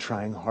more and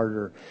trying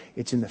harder.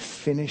 It's in the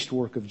finished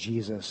work of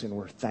Jesus, and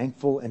we're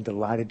thankful and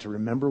delighted to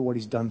remember what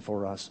He's done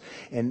for us.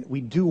 And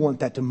we do want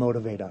that to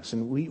motivate us,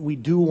 and we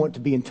do want to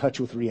be in touch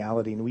with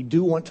reality, and we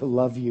do want to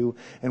love You,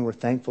 and we're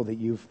thankful that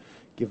You've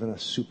given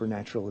us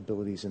supernatural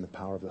abilities in the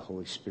power of the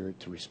Holy Spirit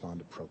to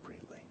respond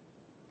appropriately.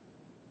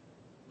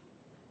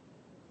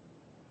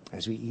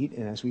 As we eat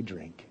and as we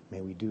drink,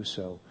 may we do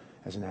so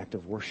as an act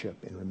of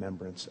worship in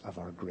remembrance of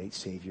our great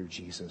Savior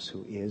Jesus,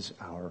 who is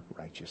our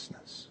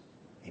righteousness.